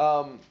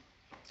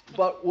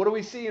 But what do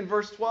we see in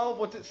verse 12?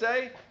 What's it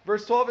say?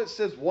 Verse 12, it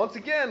says, once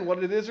again, what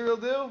did Israel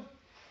do?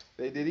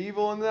 They did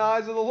evil in the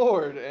eyes of the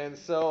Lord. And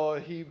so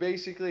he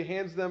basically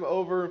hands them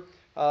over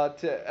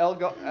to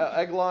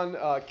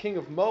Eglon, king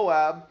of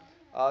Moab,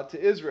 to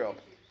Israel.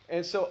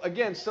 And so,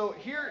 again, so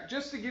here,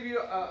 just to give you,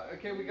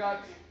 okay, we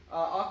got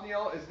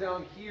Othniel is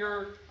down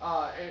here.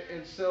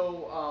 And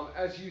so,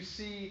 as you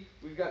see,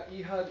 we've got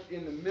Ehud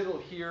in the middle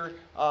here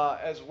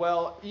as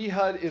well.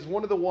 Ehud is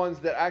one of the ones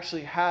that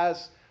actually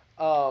has,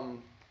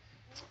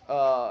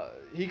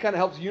 he kind of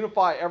helps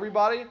unify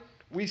everybody.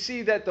 We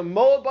see that the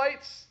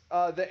Moabites,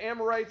 the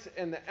Amorites,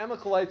 and the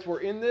Amalekites were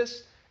in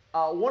this.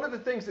 One of the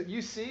things that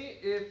you see,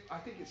 I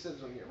think it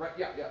says on here, right?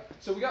 Yeah.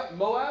 So we got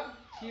Moab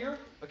here,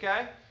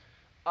 okay?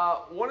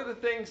 One of the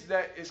things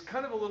that is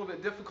kind of a little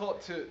bit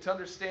difficult to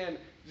understand,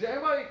 does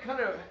anybody kind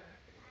of,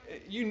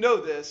 you know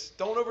this,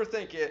 don't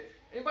overthink it.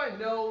 Anybody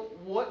know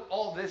what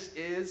all this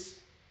is?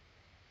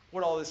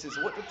 What all this is?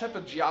 What type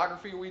of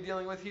geography are we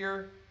dealing with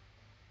here?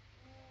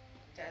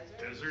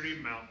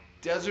 Deserty mountains.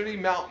 Deserty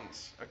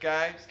mountains, okay?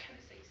 I was gonna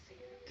say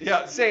sand.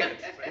 Yeah, sand.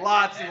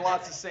 Lots and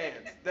lots of sand.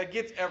 That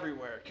gets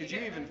everywhere. Could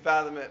you even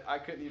fathom it? I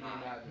couldn't even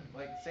imagine.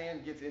 Like,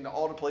 sand gets into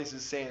all the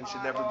places sand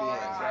should never be in,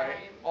 right?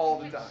 All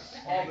the time.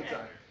 All the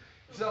time.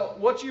 So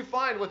what you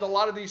find with a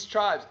lot of these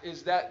tribes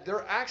is that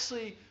they're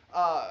actually,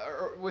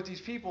 or with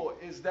these people,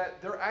 is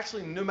that they're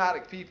actually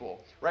nomadic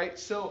people, right?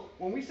 So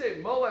when we say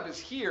Moab is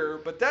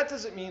here, but that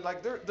doesn't mean,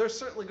 like, there's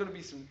certainly going to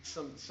be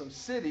some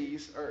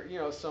cities, or, you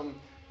know, some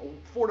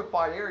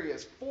fortified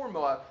areas for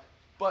Moab.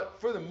 But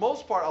for the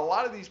most part, a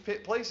lot of these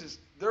places,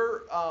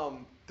 they're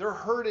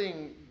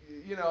hurting,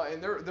 you know,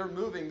 and they're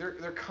moving.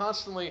 They're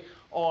constantly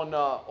on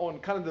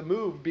kind of the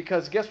move,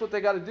 because guess what they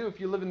got to do if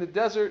you live in the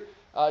desert?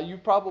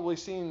 You've probably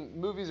seen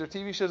movies or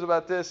TV shows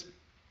about this.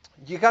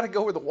 You got to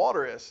go where the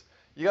water is.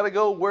 You got to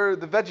go where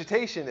the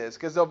vegetation is,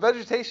 because the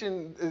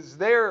vegetation is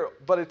there,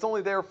 but it's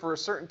only there for a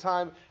certain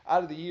time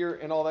out of the year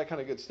and all that kind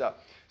of good stuff.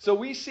 So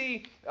we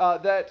see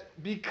that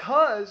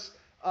because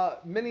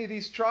many of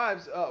these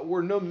tribes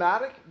were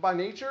nomadic by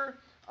nature,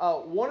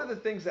 one of the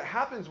things that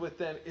happens with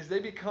them is they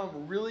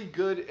become really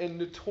good and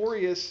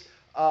notorious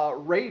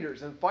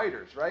raiders and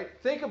fighters, right?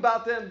 Think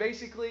about them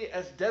basically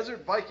as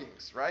desert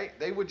Vikings, right?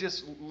 They would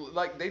just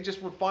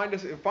would find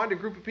a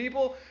group of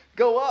people,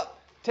 go up,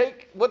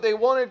 take what they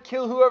wanted,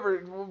 kill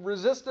whoever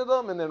resisted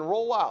them, and then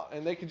roll out.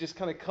 And they could just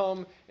kind of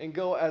come and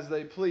go as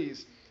they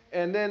please.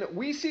 And then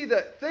we see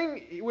that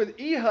thing with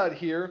Ehud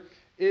here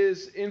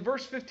is in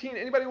verse 15.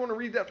 Anybody want to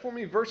read that for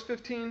me? Verse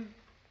 15.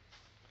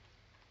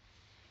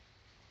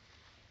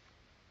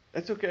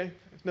 That's okay.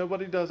 If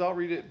nobody does, I'll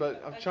read it.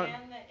 But I'm trying.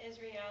 Again, the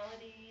Israelites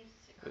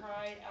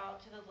cried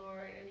out to the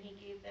Lord, and he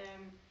gave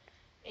them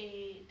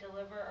a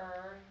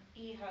deliverer,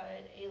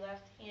 Ehud, a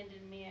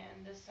left-handed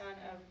man, the son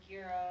of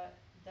Gera,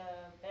 the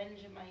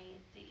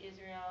Benjamite, the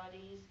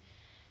Israelites,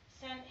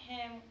 sent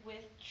him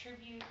with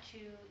tribute to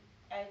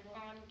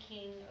Eglon,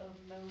 king of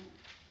Moab.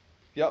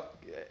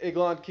 Yep,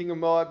 Eglon, king of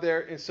Moab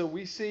there. And so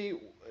we see,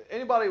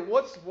 anybody,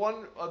 what's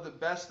one of the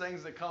best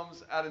things that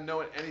comes out of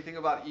knowing anything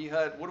about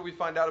Ehud? What do we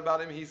find out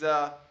about him? He's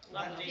a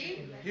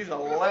Lefty. He's a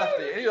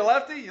lefty. Are you a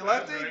lefty? You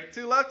lefty? Right.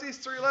 2 lefties?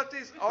 3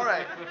 lefties? All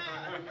right.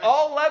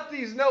 All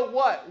lefties know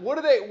what?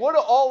 What do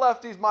all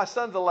lefties? My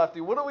son's a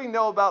lefty. What do we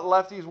know about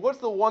lefties? What's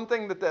the one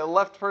thing that a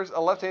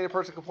left-handed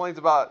person complains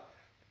about,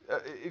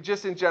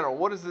 just in general?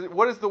 What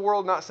is the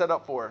world not set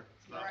up for?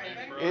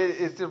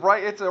 It's a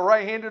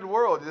right-handed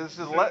world. It's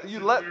just We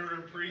were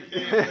in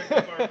pre-K, picked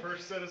up our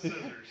first set of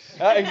scissors.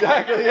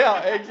 Exactly.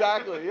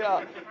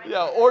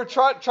 Yeah. Or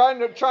trying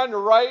to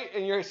write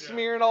and you're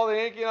smearing all the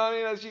ink. You know what I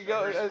mean? As you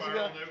go.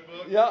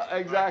 Notebook, Yeah. so I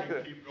Exactly.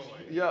 can keep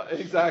going. Yeah.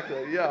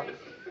 Exactly. Yeah.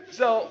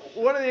 So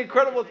one of the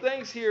incredible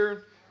things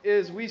here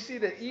is we see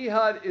that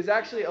Ehud is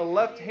actually a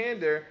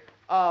left-hander.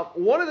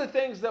 One of the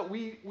things that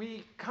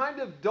we kind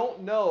of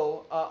don't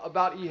know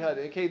about Ehud,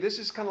 okay, this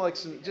is kind of like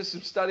some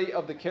study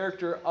of the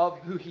character of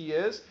who he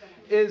is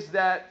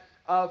that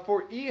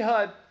for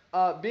Ehud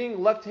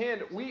being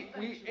left-handed, we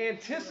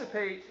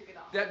anticipate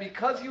that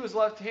because he was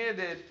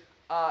left-handed,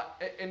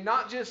 and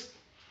not just,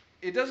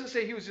 it doesn't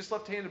say he was just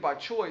left-handed by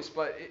choice,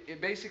 but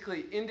it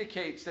basically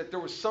indicates that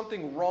there was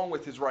something wrong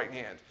with his right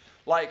hand.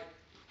 Like,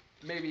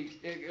 maybe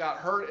it got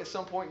hurt at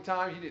some point in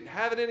time, he didn't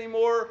have it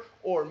anymore,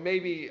 or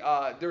maybe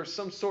there's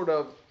some sort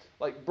of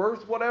like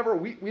birth, whatever.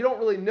 We don't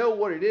really know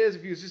what it is,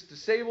 if he was just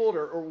disabled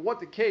or what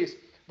the case,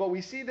 but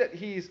we see that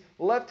he's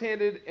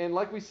left-handed, and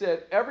like we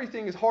said,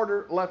 everything is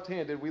harder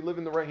left-handed. We live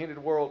in the right-handed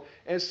world.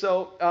 And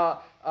so,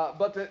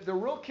 but the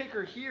real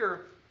kicker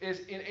here is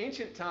in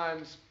ancient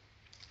times,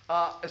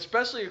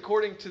 especially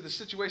according to the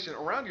situation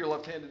around your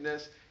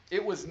left-handedness,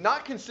 it was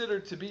not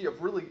considered to be a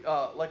really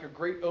like a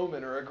great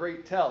omen or a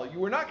great tell. You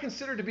were not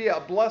considered to be a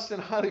blessed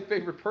and highly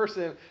favored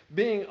person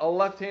being a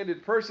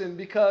left-handed person,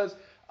 because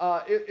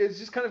it's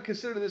just kind of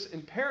considered this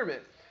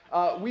impairment.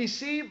 We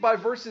see by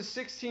verses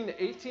 16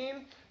 to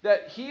 18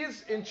 that he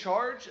is in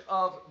charge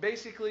of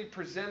basically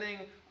presenting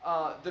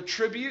the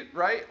tribute,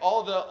 right?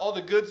 All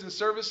the goods and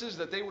services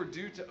that they were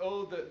due to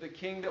owe the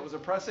king that was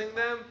oppressing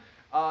them.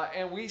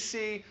 And we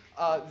see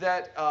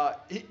that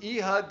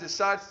Ehud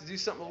decides to do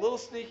something a little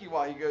sneaky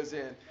while he goes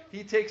in.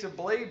 He takes a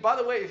blade. By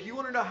the way, if you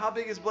want to know how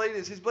big his blade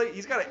is, he's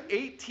got an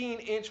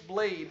 18-inch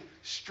blade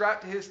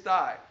strapped to his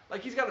thigh.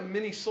 Like he's got a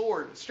mini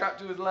sword strapped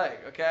to his leg,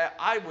 okay?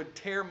 I would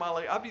tear my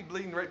leg. I'd be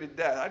bleeding right to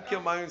death. I'd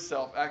kill my own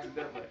self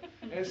accidentally.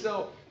 And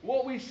so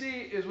what we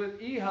see is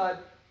with Ehud,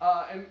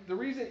 and the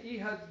reason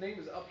Ehud's name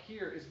is up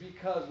here is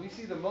because we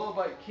see the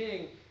Moabite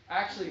king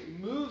actually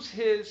moves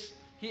his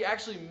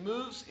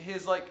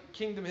like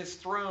kingdom, his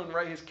throne,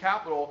 right, his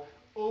capital,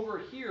 over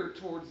here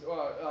towards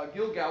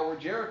Gilgal, where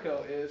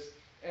Jericho is,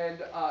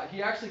 and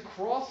he actually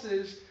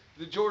crosses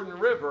the Jordan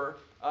River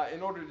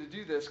in order to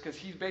do this, because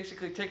he's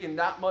basically taken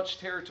that much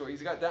territory.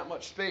 He's got that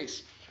much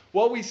space.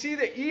 Well, we see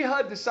that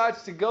Ehud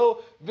decides to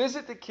go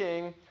visit the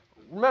king.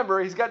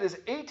 Remember, he's got this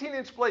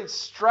 18-inch blade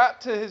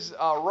strapped to his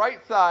right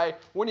thigh.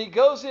 When he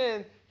goes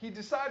in, he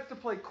decides to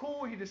play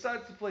cool. He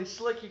decides to play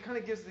slick. He kind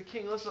of gives the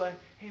king, listen, like,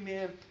 hey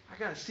man, I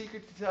got a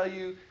secret to tell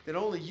you that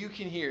only you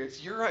can hear. It's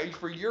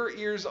for your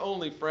ears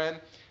only,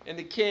 friend. And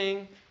the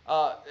king,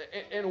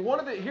 here's one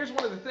of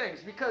the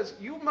things, because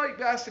you might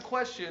ask the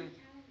question,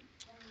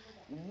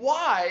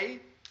 why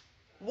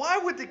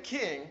would the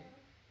king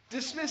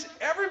dismiss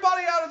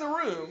everybody out of the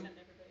room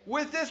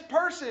with this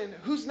person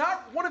who's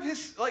not one of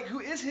his, like, who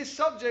is his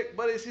subject,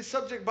 but is his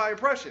subject by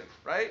oppression,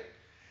 right?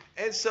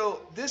 And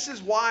so this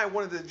is why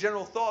one of the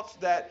general thoughts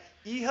that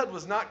Ehud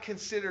was not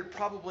considered,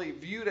 probably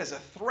viewed as a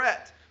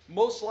threat,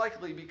 most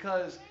likely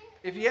because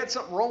if he had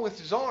something wrong with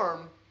his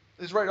arm,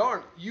 his right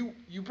arm, you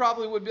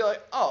probably would be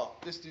like, oh,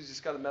 this dude's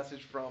just got a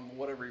message from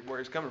where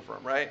he's coming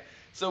from, right?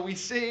 So we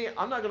see,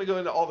 I'm not going to go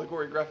into all the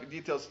gory graphic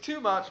details too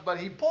much, but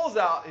he pulls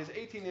out his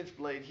 18-inch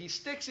blade. He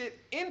sticks it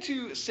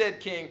into said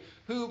king,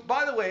 who,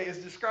 by the way, is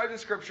described in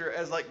Scripture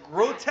as like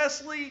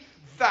grotesquely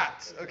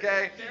fat,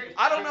 okay?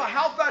 I don't know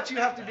how fat you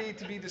have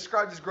to be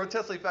described as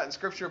grotesquely fat in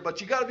Scripture,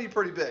 but you got to be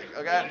pretty big,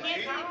 okay?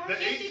 You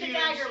can't see the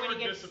dagger when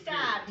he gets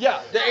stabbed.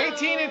 Yeah, the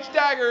 18-inch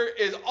dagger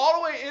is all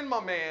the way in, my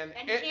man.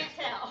 And you can't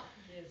tell.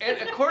 And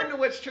according to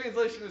which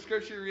translation of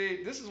Scripture you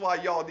read, this is why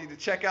y'all need to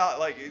check out.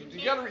 Like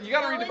you gotta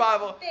read the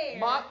Bible.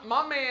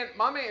 My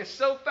man is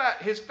so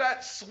fat, his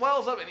fat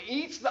swells up and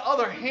eats the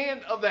other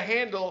hand of the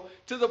handle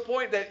to the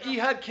point that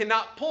Ehud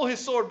cannot pull his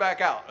sword back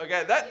out.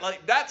 Okay,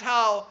 that's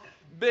how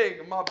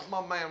big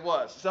my man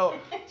was. So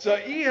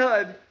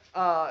Ehud.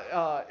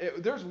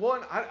 There's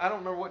one, I don't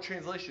remember what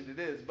translation it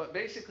is, but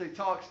basically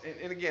talks,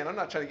 and again, I'm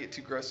not trying to get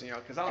too gross on y'all,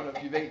 because I don't know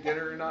if you've ate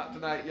dinner or not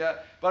tonight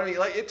yet, but I mean,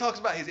 like, it talks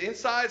about his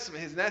insides, some of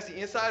his nasty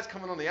insides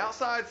coming on the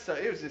outside, so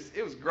it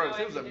was gross,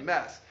 it was a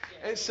mess.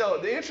 And so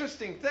the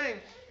interesting thing,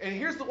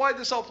 and why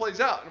this all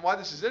plays out, and why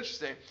this is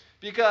interesting,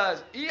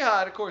 because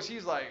Ehud, of course,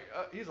 he's like,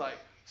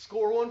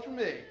 Score one for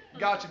me.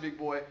 Gotcha, big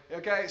boy.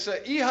 Okay, so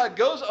Ehud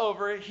goes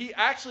over. He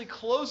actually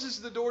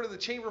closes the door to the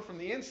chamber from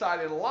the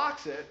inside and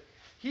locks it.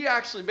 He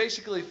actually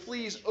basically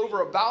flees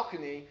over a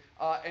balcony,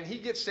 and he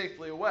gets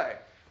safely away.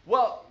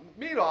 Well,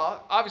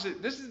 meanwhile, obviously,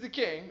 this is the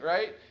king,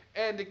 right?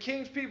 And the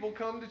king's people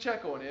come to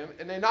check on him,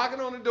 and they're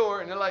knocking on the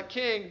door, and they're like,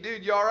 "King,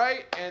 dude, you all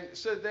right?" And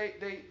so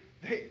they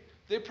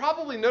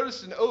probably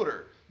noticed an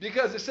odor,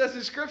 because it says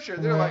in Scripture,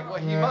 they're like, "Well,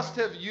 he must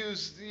have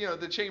used,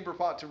 the chamber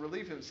pot to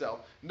relieve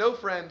himself." No,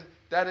 friend,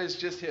 that is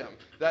just him.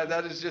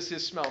 That is just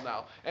his smell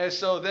now. And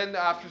so then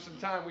after some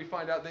time, we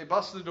find out they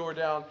bust the door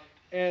down.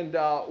 And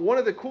one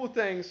of the cool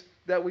things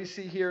that we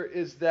see here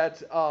is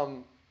that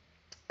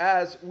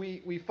as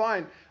we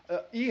find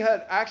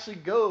Ehud actually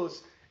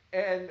goes,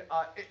 and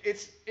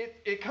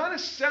it kind of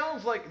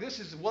sounds like this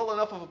is well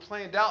enough of a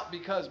planned out,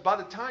 because by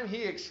the time he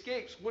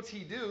escapes, what's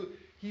he do?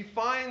 He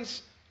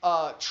finds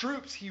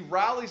troops. He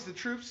rallies the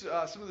troops,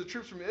 some of the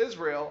troops from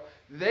Israel.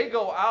 They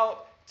go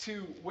out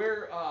to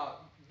where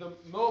the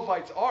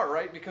Moabites are,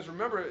 right? Because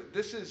remember,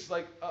 this is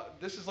like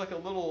a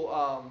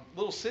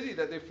little city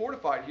that they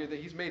fortified here, that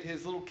he's made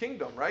his little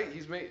kingdom, right?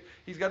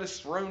 He's got his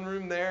throne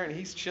room there, and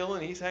he's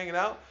chilling, he's hanging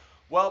out.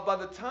 Well, by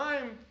the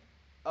time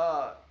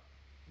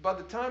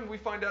we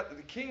find out that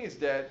the king is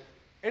dead,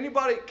 can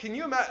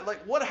you imagine, like,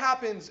 what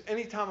happens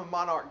anytime a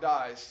monarch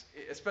dies,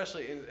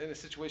 especially in a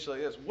situation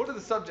like this? What do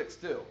the subjects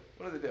do?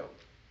 What do they do?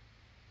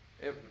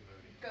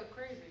 Go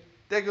crazy.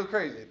 They go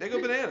crazy. They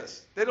go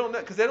bananas. They don't know,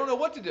 because they don't know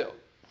what to do,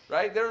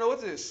 right? They don't know what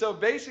to do. So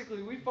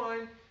basically, we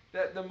find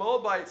that the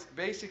Moabites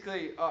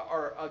basically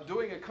are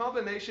doing a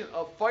combination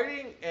of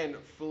fighting and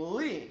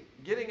fleeing,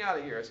 getting out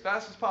of here as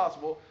fast as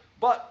possible.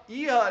 But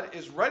Ehud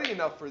is ready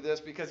enough for this,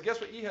 because guess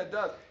what Ehud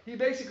does? He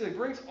basically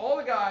brings all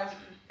the guys,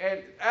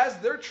 and as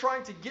they're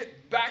trying to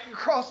get back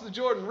across the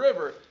Jordan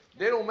River,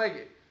 they don't make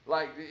it.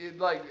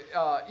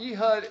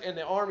 Ehud and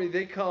the army,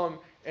 they come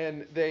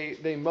and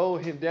they mow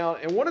him down.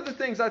 And one of the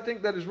things I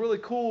think that is really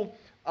cool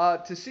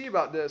to see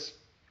about this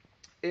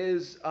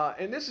is,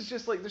 and this is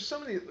just like, there's so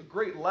many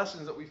great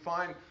lessons that we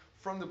find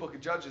from the book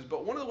of Judges,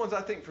 but one of the ones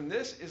I think from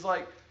this is,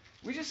 like,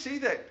 we just see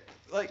that,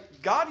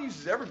 like, God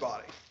uses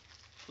everybody.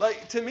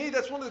 Like, to me,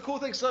 that's one of the cool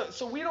things.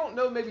 So we don't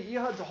know maybe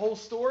Ehud's whole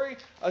story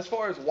as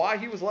far as why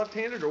he was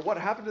left-handed or what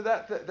happened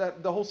to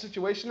the whole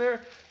situation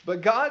there.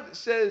 But God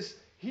says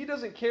he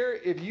doesn't care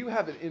if you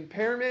have an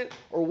impairment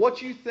or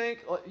what you think.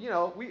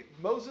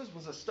 Moses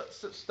was a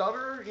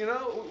stutterer.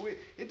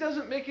 It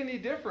doesn't make any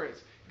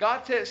difference.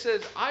 God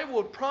says, I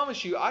will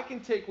promise you, I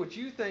can take what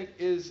you think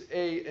is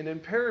an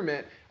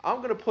impairment. I'm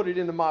going to put it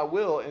into my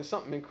will, and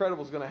something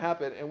incredible is going to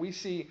happen. And we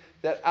see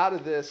that out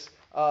of this,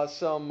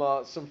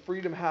 some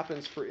freedom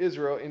happens for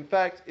Israel. In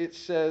fact, it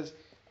says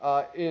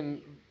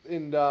in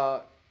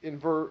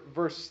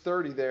verse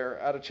 30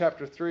 there, out of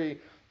chapter 3,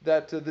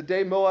 that the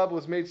day Moab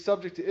was made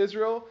subject to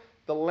Israel,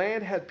 the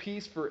land had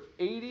peace for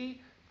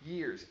 80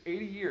 years.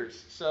 80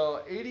 years.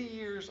 So 80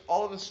 years,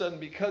 all of a sudden,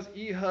 because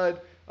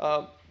Ehud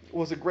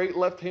was a great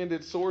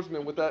left-handed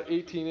swordsman with that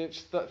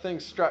 18-inch thing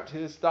strapped to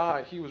his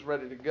thigh, he was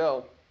ready to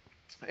go.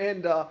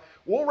 And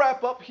we'll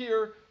wrap up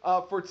here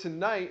for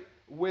tonight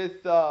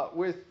with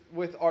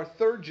our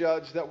third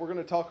judge that we're going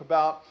to talk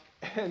about.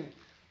 And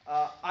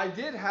I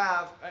did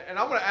have, and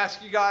I'm going to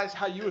ask you guys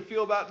how you would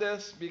feel about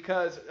this,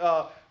 because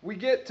we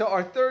get to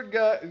our third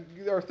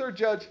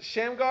judge,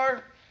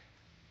 Shamgar.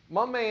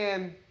 My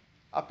man,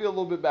 I feel a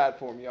little bit bad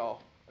for him,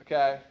 y'all.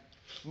 Okay,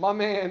 my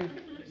man,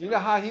 you know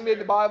how he made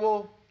the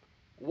Bible?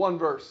 One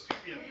verse.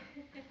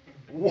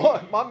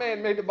 My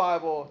man made the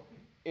Bible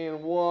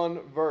in one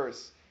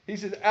verse. He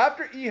says,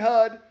 after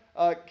Ehud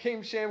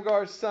came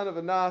Shamgar, son of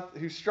Anath,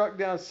 who struck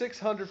down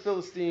 600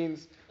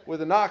 Philistines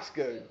with an ox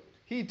goad.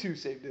 He too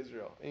saved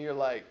Israel. And you're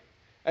like,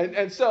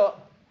 and so,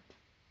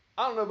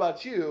 I don't know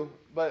about you,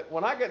 but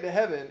when I got to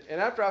heaven, and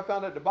after I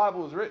found out the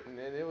Bible was written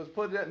and it was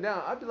put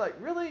down, I'd be like,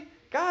 really?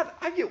 God,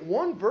 I get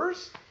one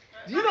verse?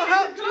 Do you know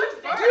how? Do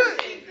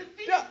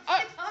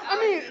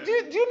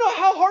you know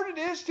how hard it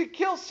is to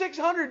kill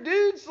 600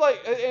 dudes? Like,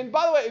 and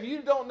by the way, if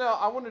you don't know,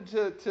 I wanted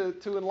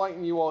to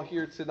enlighten you all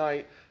here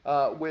tonight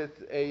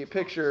with a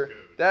picture.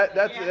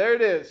 There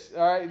it is.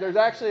 All right, there's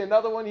actually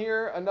another one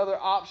here, another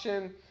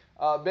option.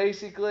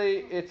 Basically,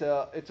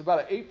 it's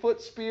about an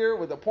 8-foot spear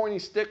with a pointy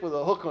stick with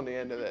a hook on the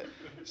end of it.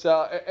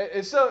 So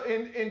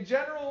in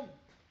general,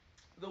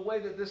 the way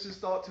that this is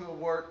thought to have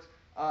worked.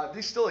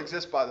 These still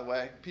exist, by the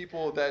way.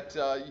 People that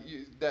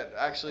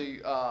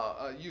actually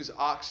use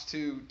ox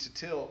to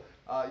till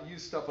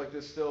use stuff like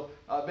this still.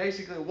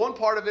 Basically, one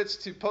part of it's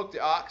to poke the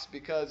ox,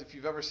 because if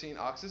you've ever seen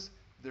oxes,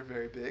 they're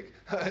very big,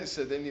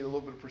 so they need a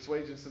little bit of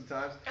persuasion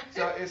sometimes.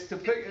 So it's to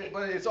pick,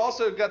 but it's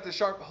also got the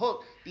sharp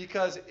hook,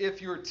 because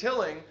if you're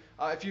tilling,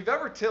 if you've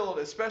ever tilled,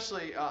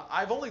 especially,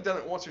 I've only done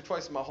it once or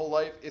twice in my whole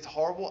life. It's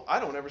horrible.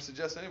 I don't ever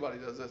suggest anybody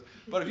does this.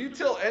 But if you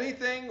till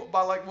anything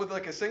with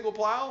a single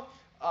plow,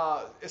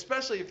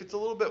 especially if it's a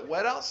little bit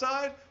wet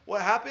outside,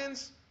 what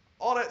happens?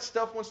 All that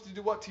stuff wants to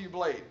do what to your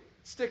blade?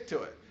 Stick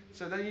to it.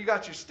 So then you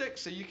got your stick,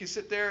 so you can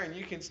sit there and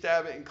you can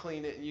stab it and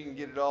clean it, and you can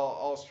get it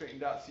all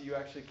straightened out, so you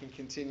actually can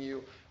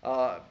continue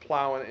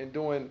plowing and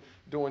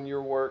doing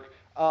your work.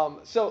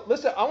 So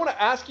listen, I want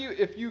to ask you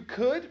if you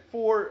could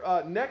for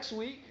next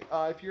week,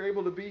 if you're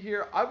able to be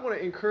here, I want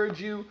to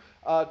encourage you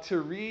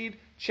to read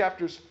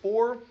chapters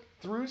 4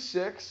 through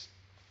 6.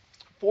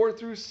 4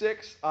 through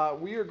 6,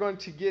 we are going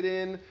to get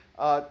in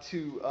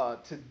to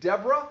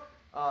Deborah.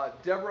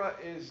 Deborah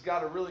has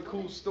got a really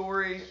cool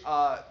story.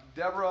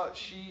 Deborah,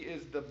 she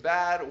is the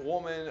bad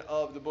woman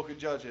of the book of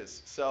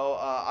Judges. So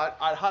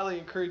I'd highly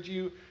encourage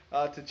you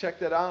to check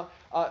that out.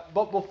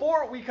 But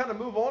before we kind of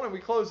move on and we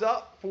close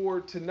up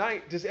for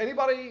tonight, does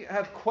anybody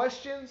have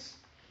questions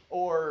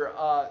or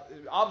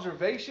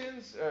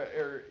observations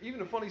or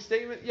even a funny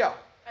statement? Yeah.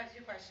 I have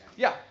 2 questions.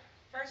 Yeah.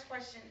 First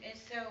question is,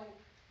 so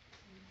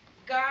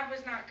God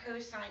was not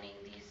co-signing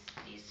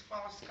these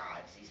false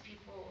gods, these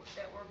people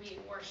that were being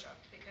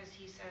worshipped, because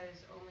he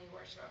says only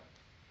worship.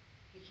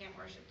 You can't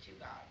worship 2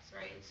 gods,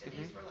 right? So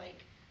these were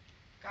like,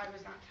 God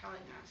was not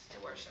telling us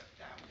to worship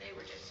them. They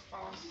were just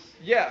false.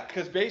 Yeah,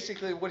 because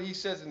basically what he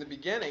says in the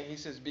beginning, he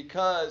says,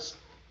 because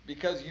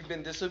you've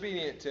been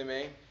disobedient to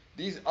me,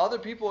 these other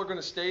people are going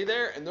to stay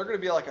there, and they're going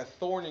to be like a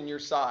thorn in your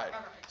side.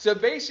 Okay. So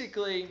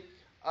basically,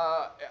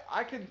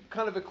 I could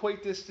kind of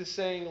equate this to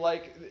saying,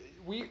 like,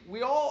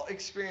 we all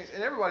experience,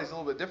 and everybody's a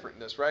little bit different in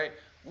this, right?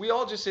 We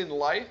all just in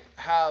life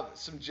have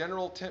some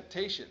general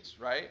temptations,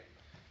 right?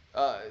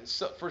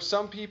 So for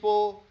some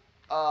people,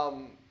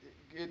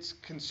 it's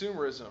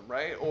consumerism,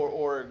 right?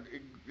 Or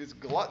it's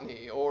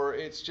gluttony, or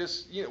it's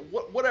just,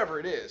 whatever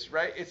it is,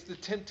 right? It's the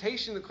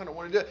temptation to kind of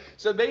want to do it.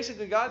 So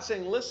basically, God's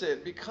saying, listen,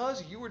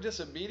 because you were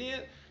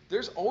disobedient,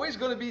 there's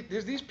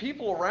these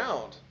people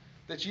around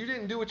that you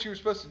didn't do what you were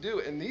supposed to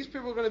do, and these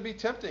people are going to be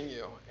tempting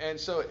you. And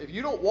so if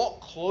you don't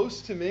walk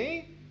close to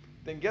me,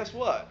 then guess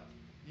what?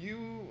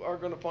 You are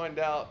going to find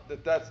out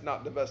that that's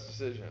not the best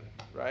decision,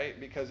 right?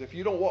 Because if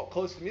you don't walk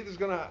close to me,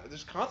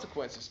 there's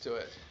consequences to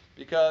it.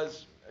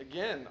 Because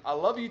again, I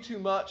love you too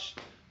much.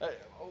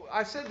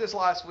 I said this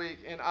last week,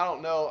 and I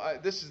don't know.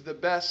 This is the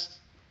best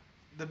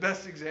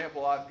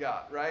example I've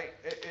got, right?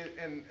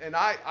 And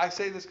I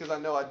say this because I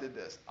know I did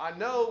this. I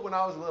know when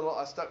I was little,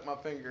 I stuck my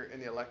finger in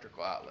the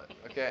electrical outlet.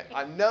 Okay,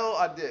 I know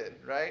I did,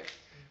 right?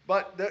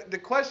 But the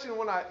question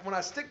when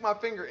I stick my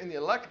finger in the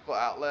electrical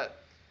outlet,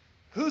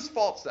 whose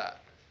fault's that?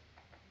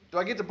 Do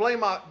I get to blame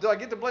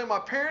my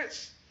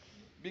parents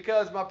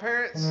because my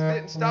parents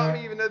didn't stop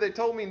me even though they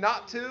told me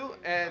not to,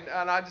 and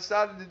I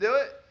decided to do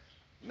it?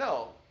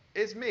 No,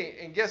 it's me.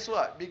 And guess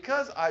what?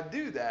 Because I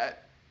do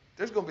that,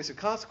 there's going to be some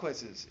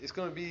consequences. It's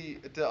going to be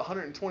to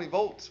 120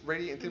 volts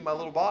radiating through my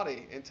little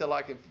body until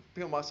I can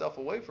peel myself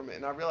away from it,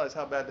 and I realize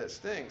how bad that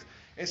stings.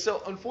 And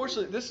so,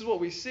 unfortunately, this is what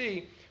we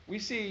see. We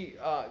see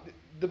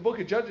the book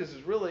of Judges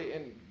is really,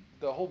 and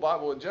the whole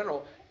Bible in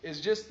general, is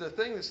just the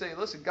thing that say,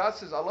 listen, God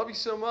says, I love you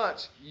so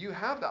much. You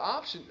have the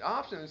option and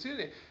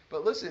opportunity.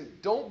 But listen,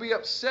 don't be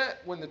upset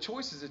when the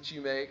choices that you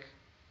make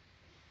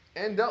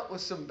end up with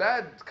some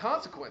bad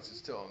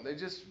consequences to them. They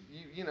just,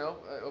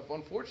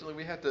 unfortunately,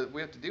 we have to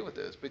deal with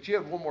this. But you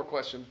have one more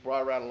question before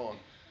I rattle on.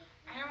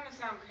 I don't want to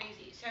sound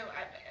crazy, so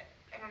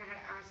I don't know how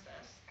to ask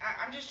this.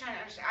 I'm just trying to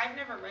understand. I've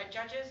never read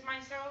Judges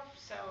myself,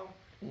 so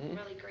I'm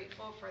really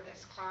grateful for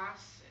this class.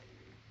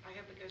 I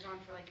hope it goes on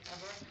for like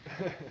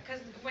ever. Because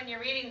when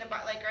you're reading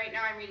like right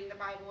now I'm reading the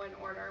Bible in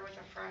order with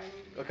a friend.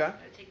 Okay.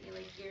 It'll take me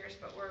like years,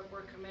 but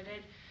we're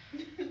committed.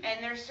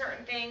 And there's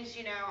certain things,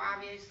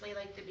 obviously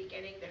like the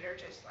beginning that are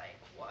just like,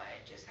 what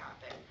just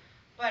happened?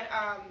 But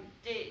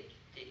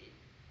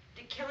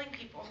the killing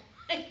people,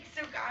 like,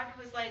 so God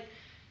was like,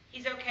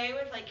 he's okay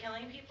with like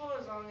killing people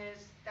as long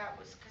as that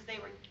was because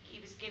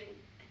he was getting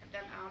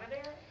them out of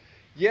there.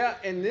 Yeah,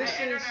 and this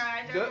I is.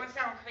 I don't want to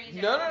sound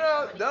crazy.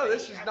 No.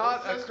 This is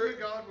not a.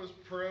 God was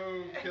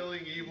pro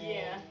killing evil.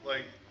 Yeah.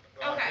 Like.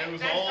 Okay, it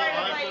was that's all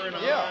kind of eye for an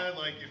like- eye.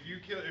 Like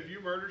if you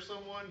murder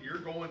someone, you're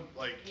going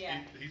like Yeah.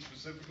 he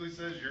specifically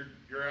says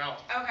you're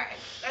out. Okay,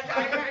 that's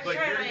I was Like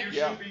trying to you like.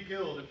 Yeah. should be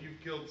killed if you've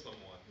killed someone.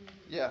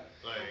 Yeah.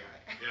 Like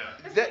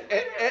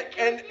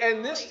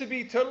And this, to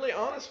be totally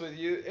honest with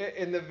you,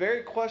 and the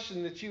very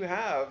question that you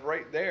have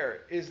right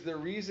there is the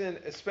reason,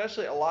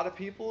 especially a lot of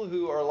people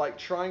who are like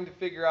trying to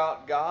figure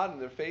out God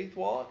and their faith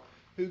walk,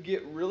 who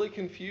get really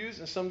confused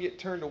and some get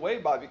turned away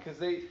by it because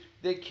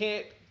they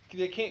can't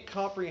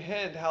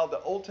comprehend how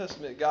the Old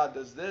Testament God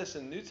does this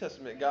and New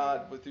Testament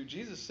God through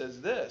Jesus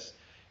says this.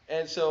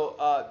 And so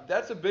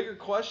that's a bigger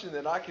question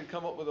than I can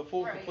come up with a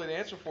full, complete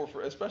answer for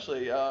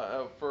especially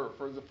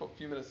for the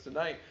few minutes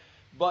tonight.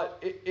 But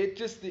it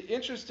just, the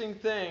interesting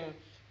thing,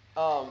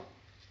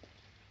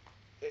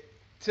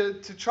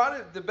 to try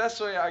to, the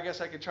best way I guess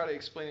I could try to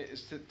explain it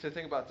is to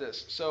think about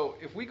this. So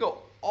if we go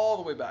all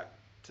the way back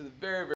to the very, very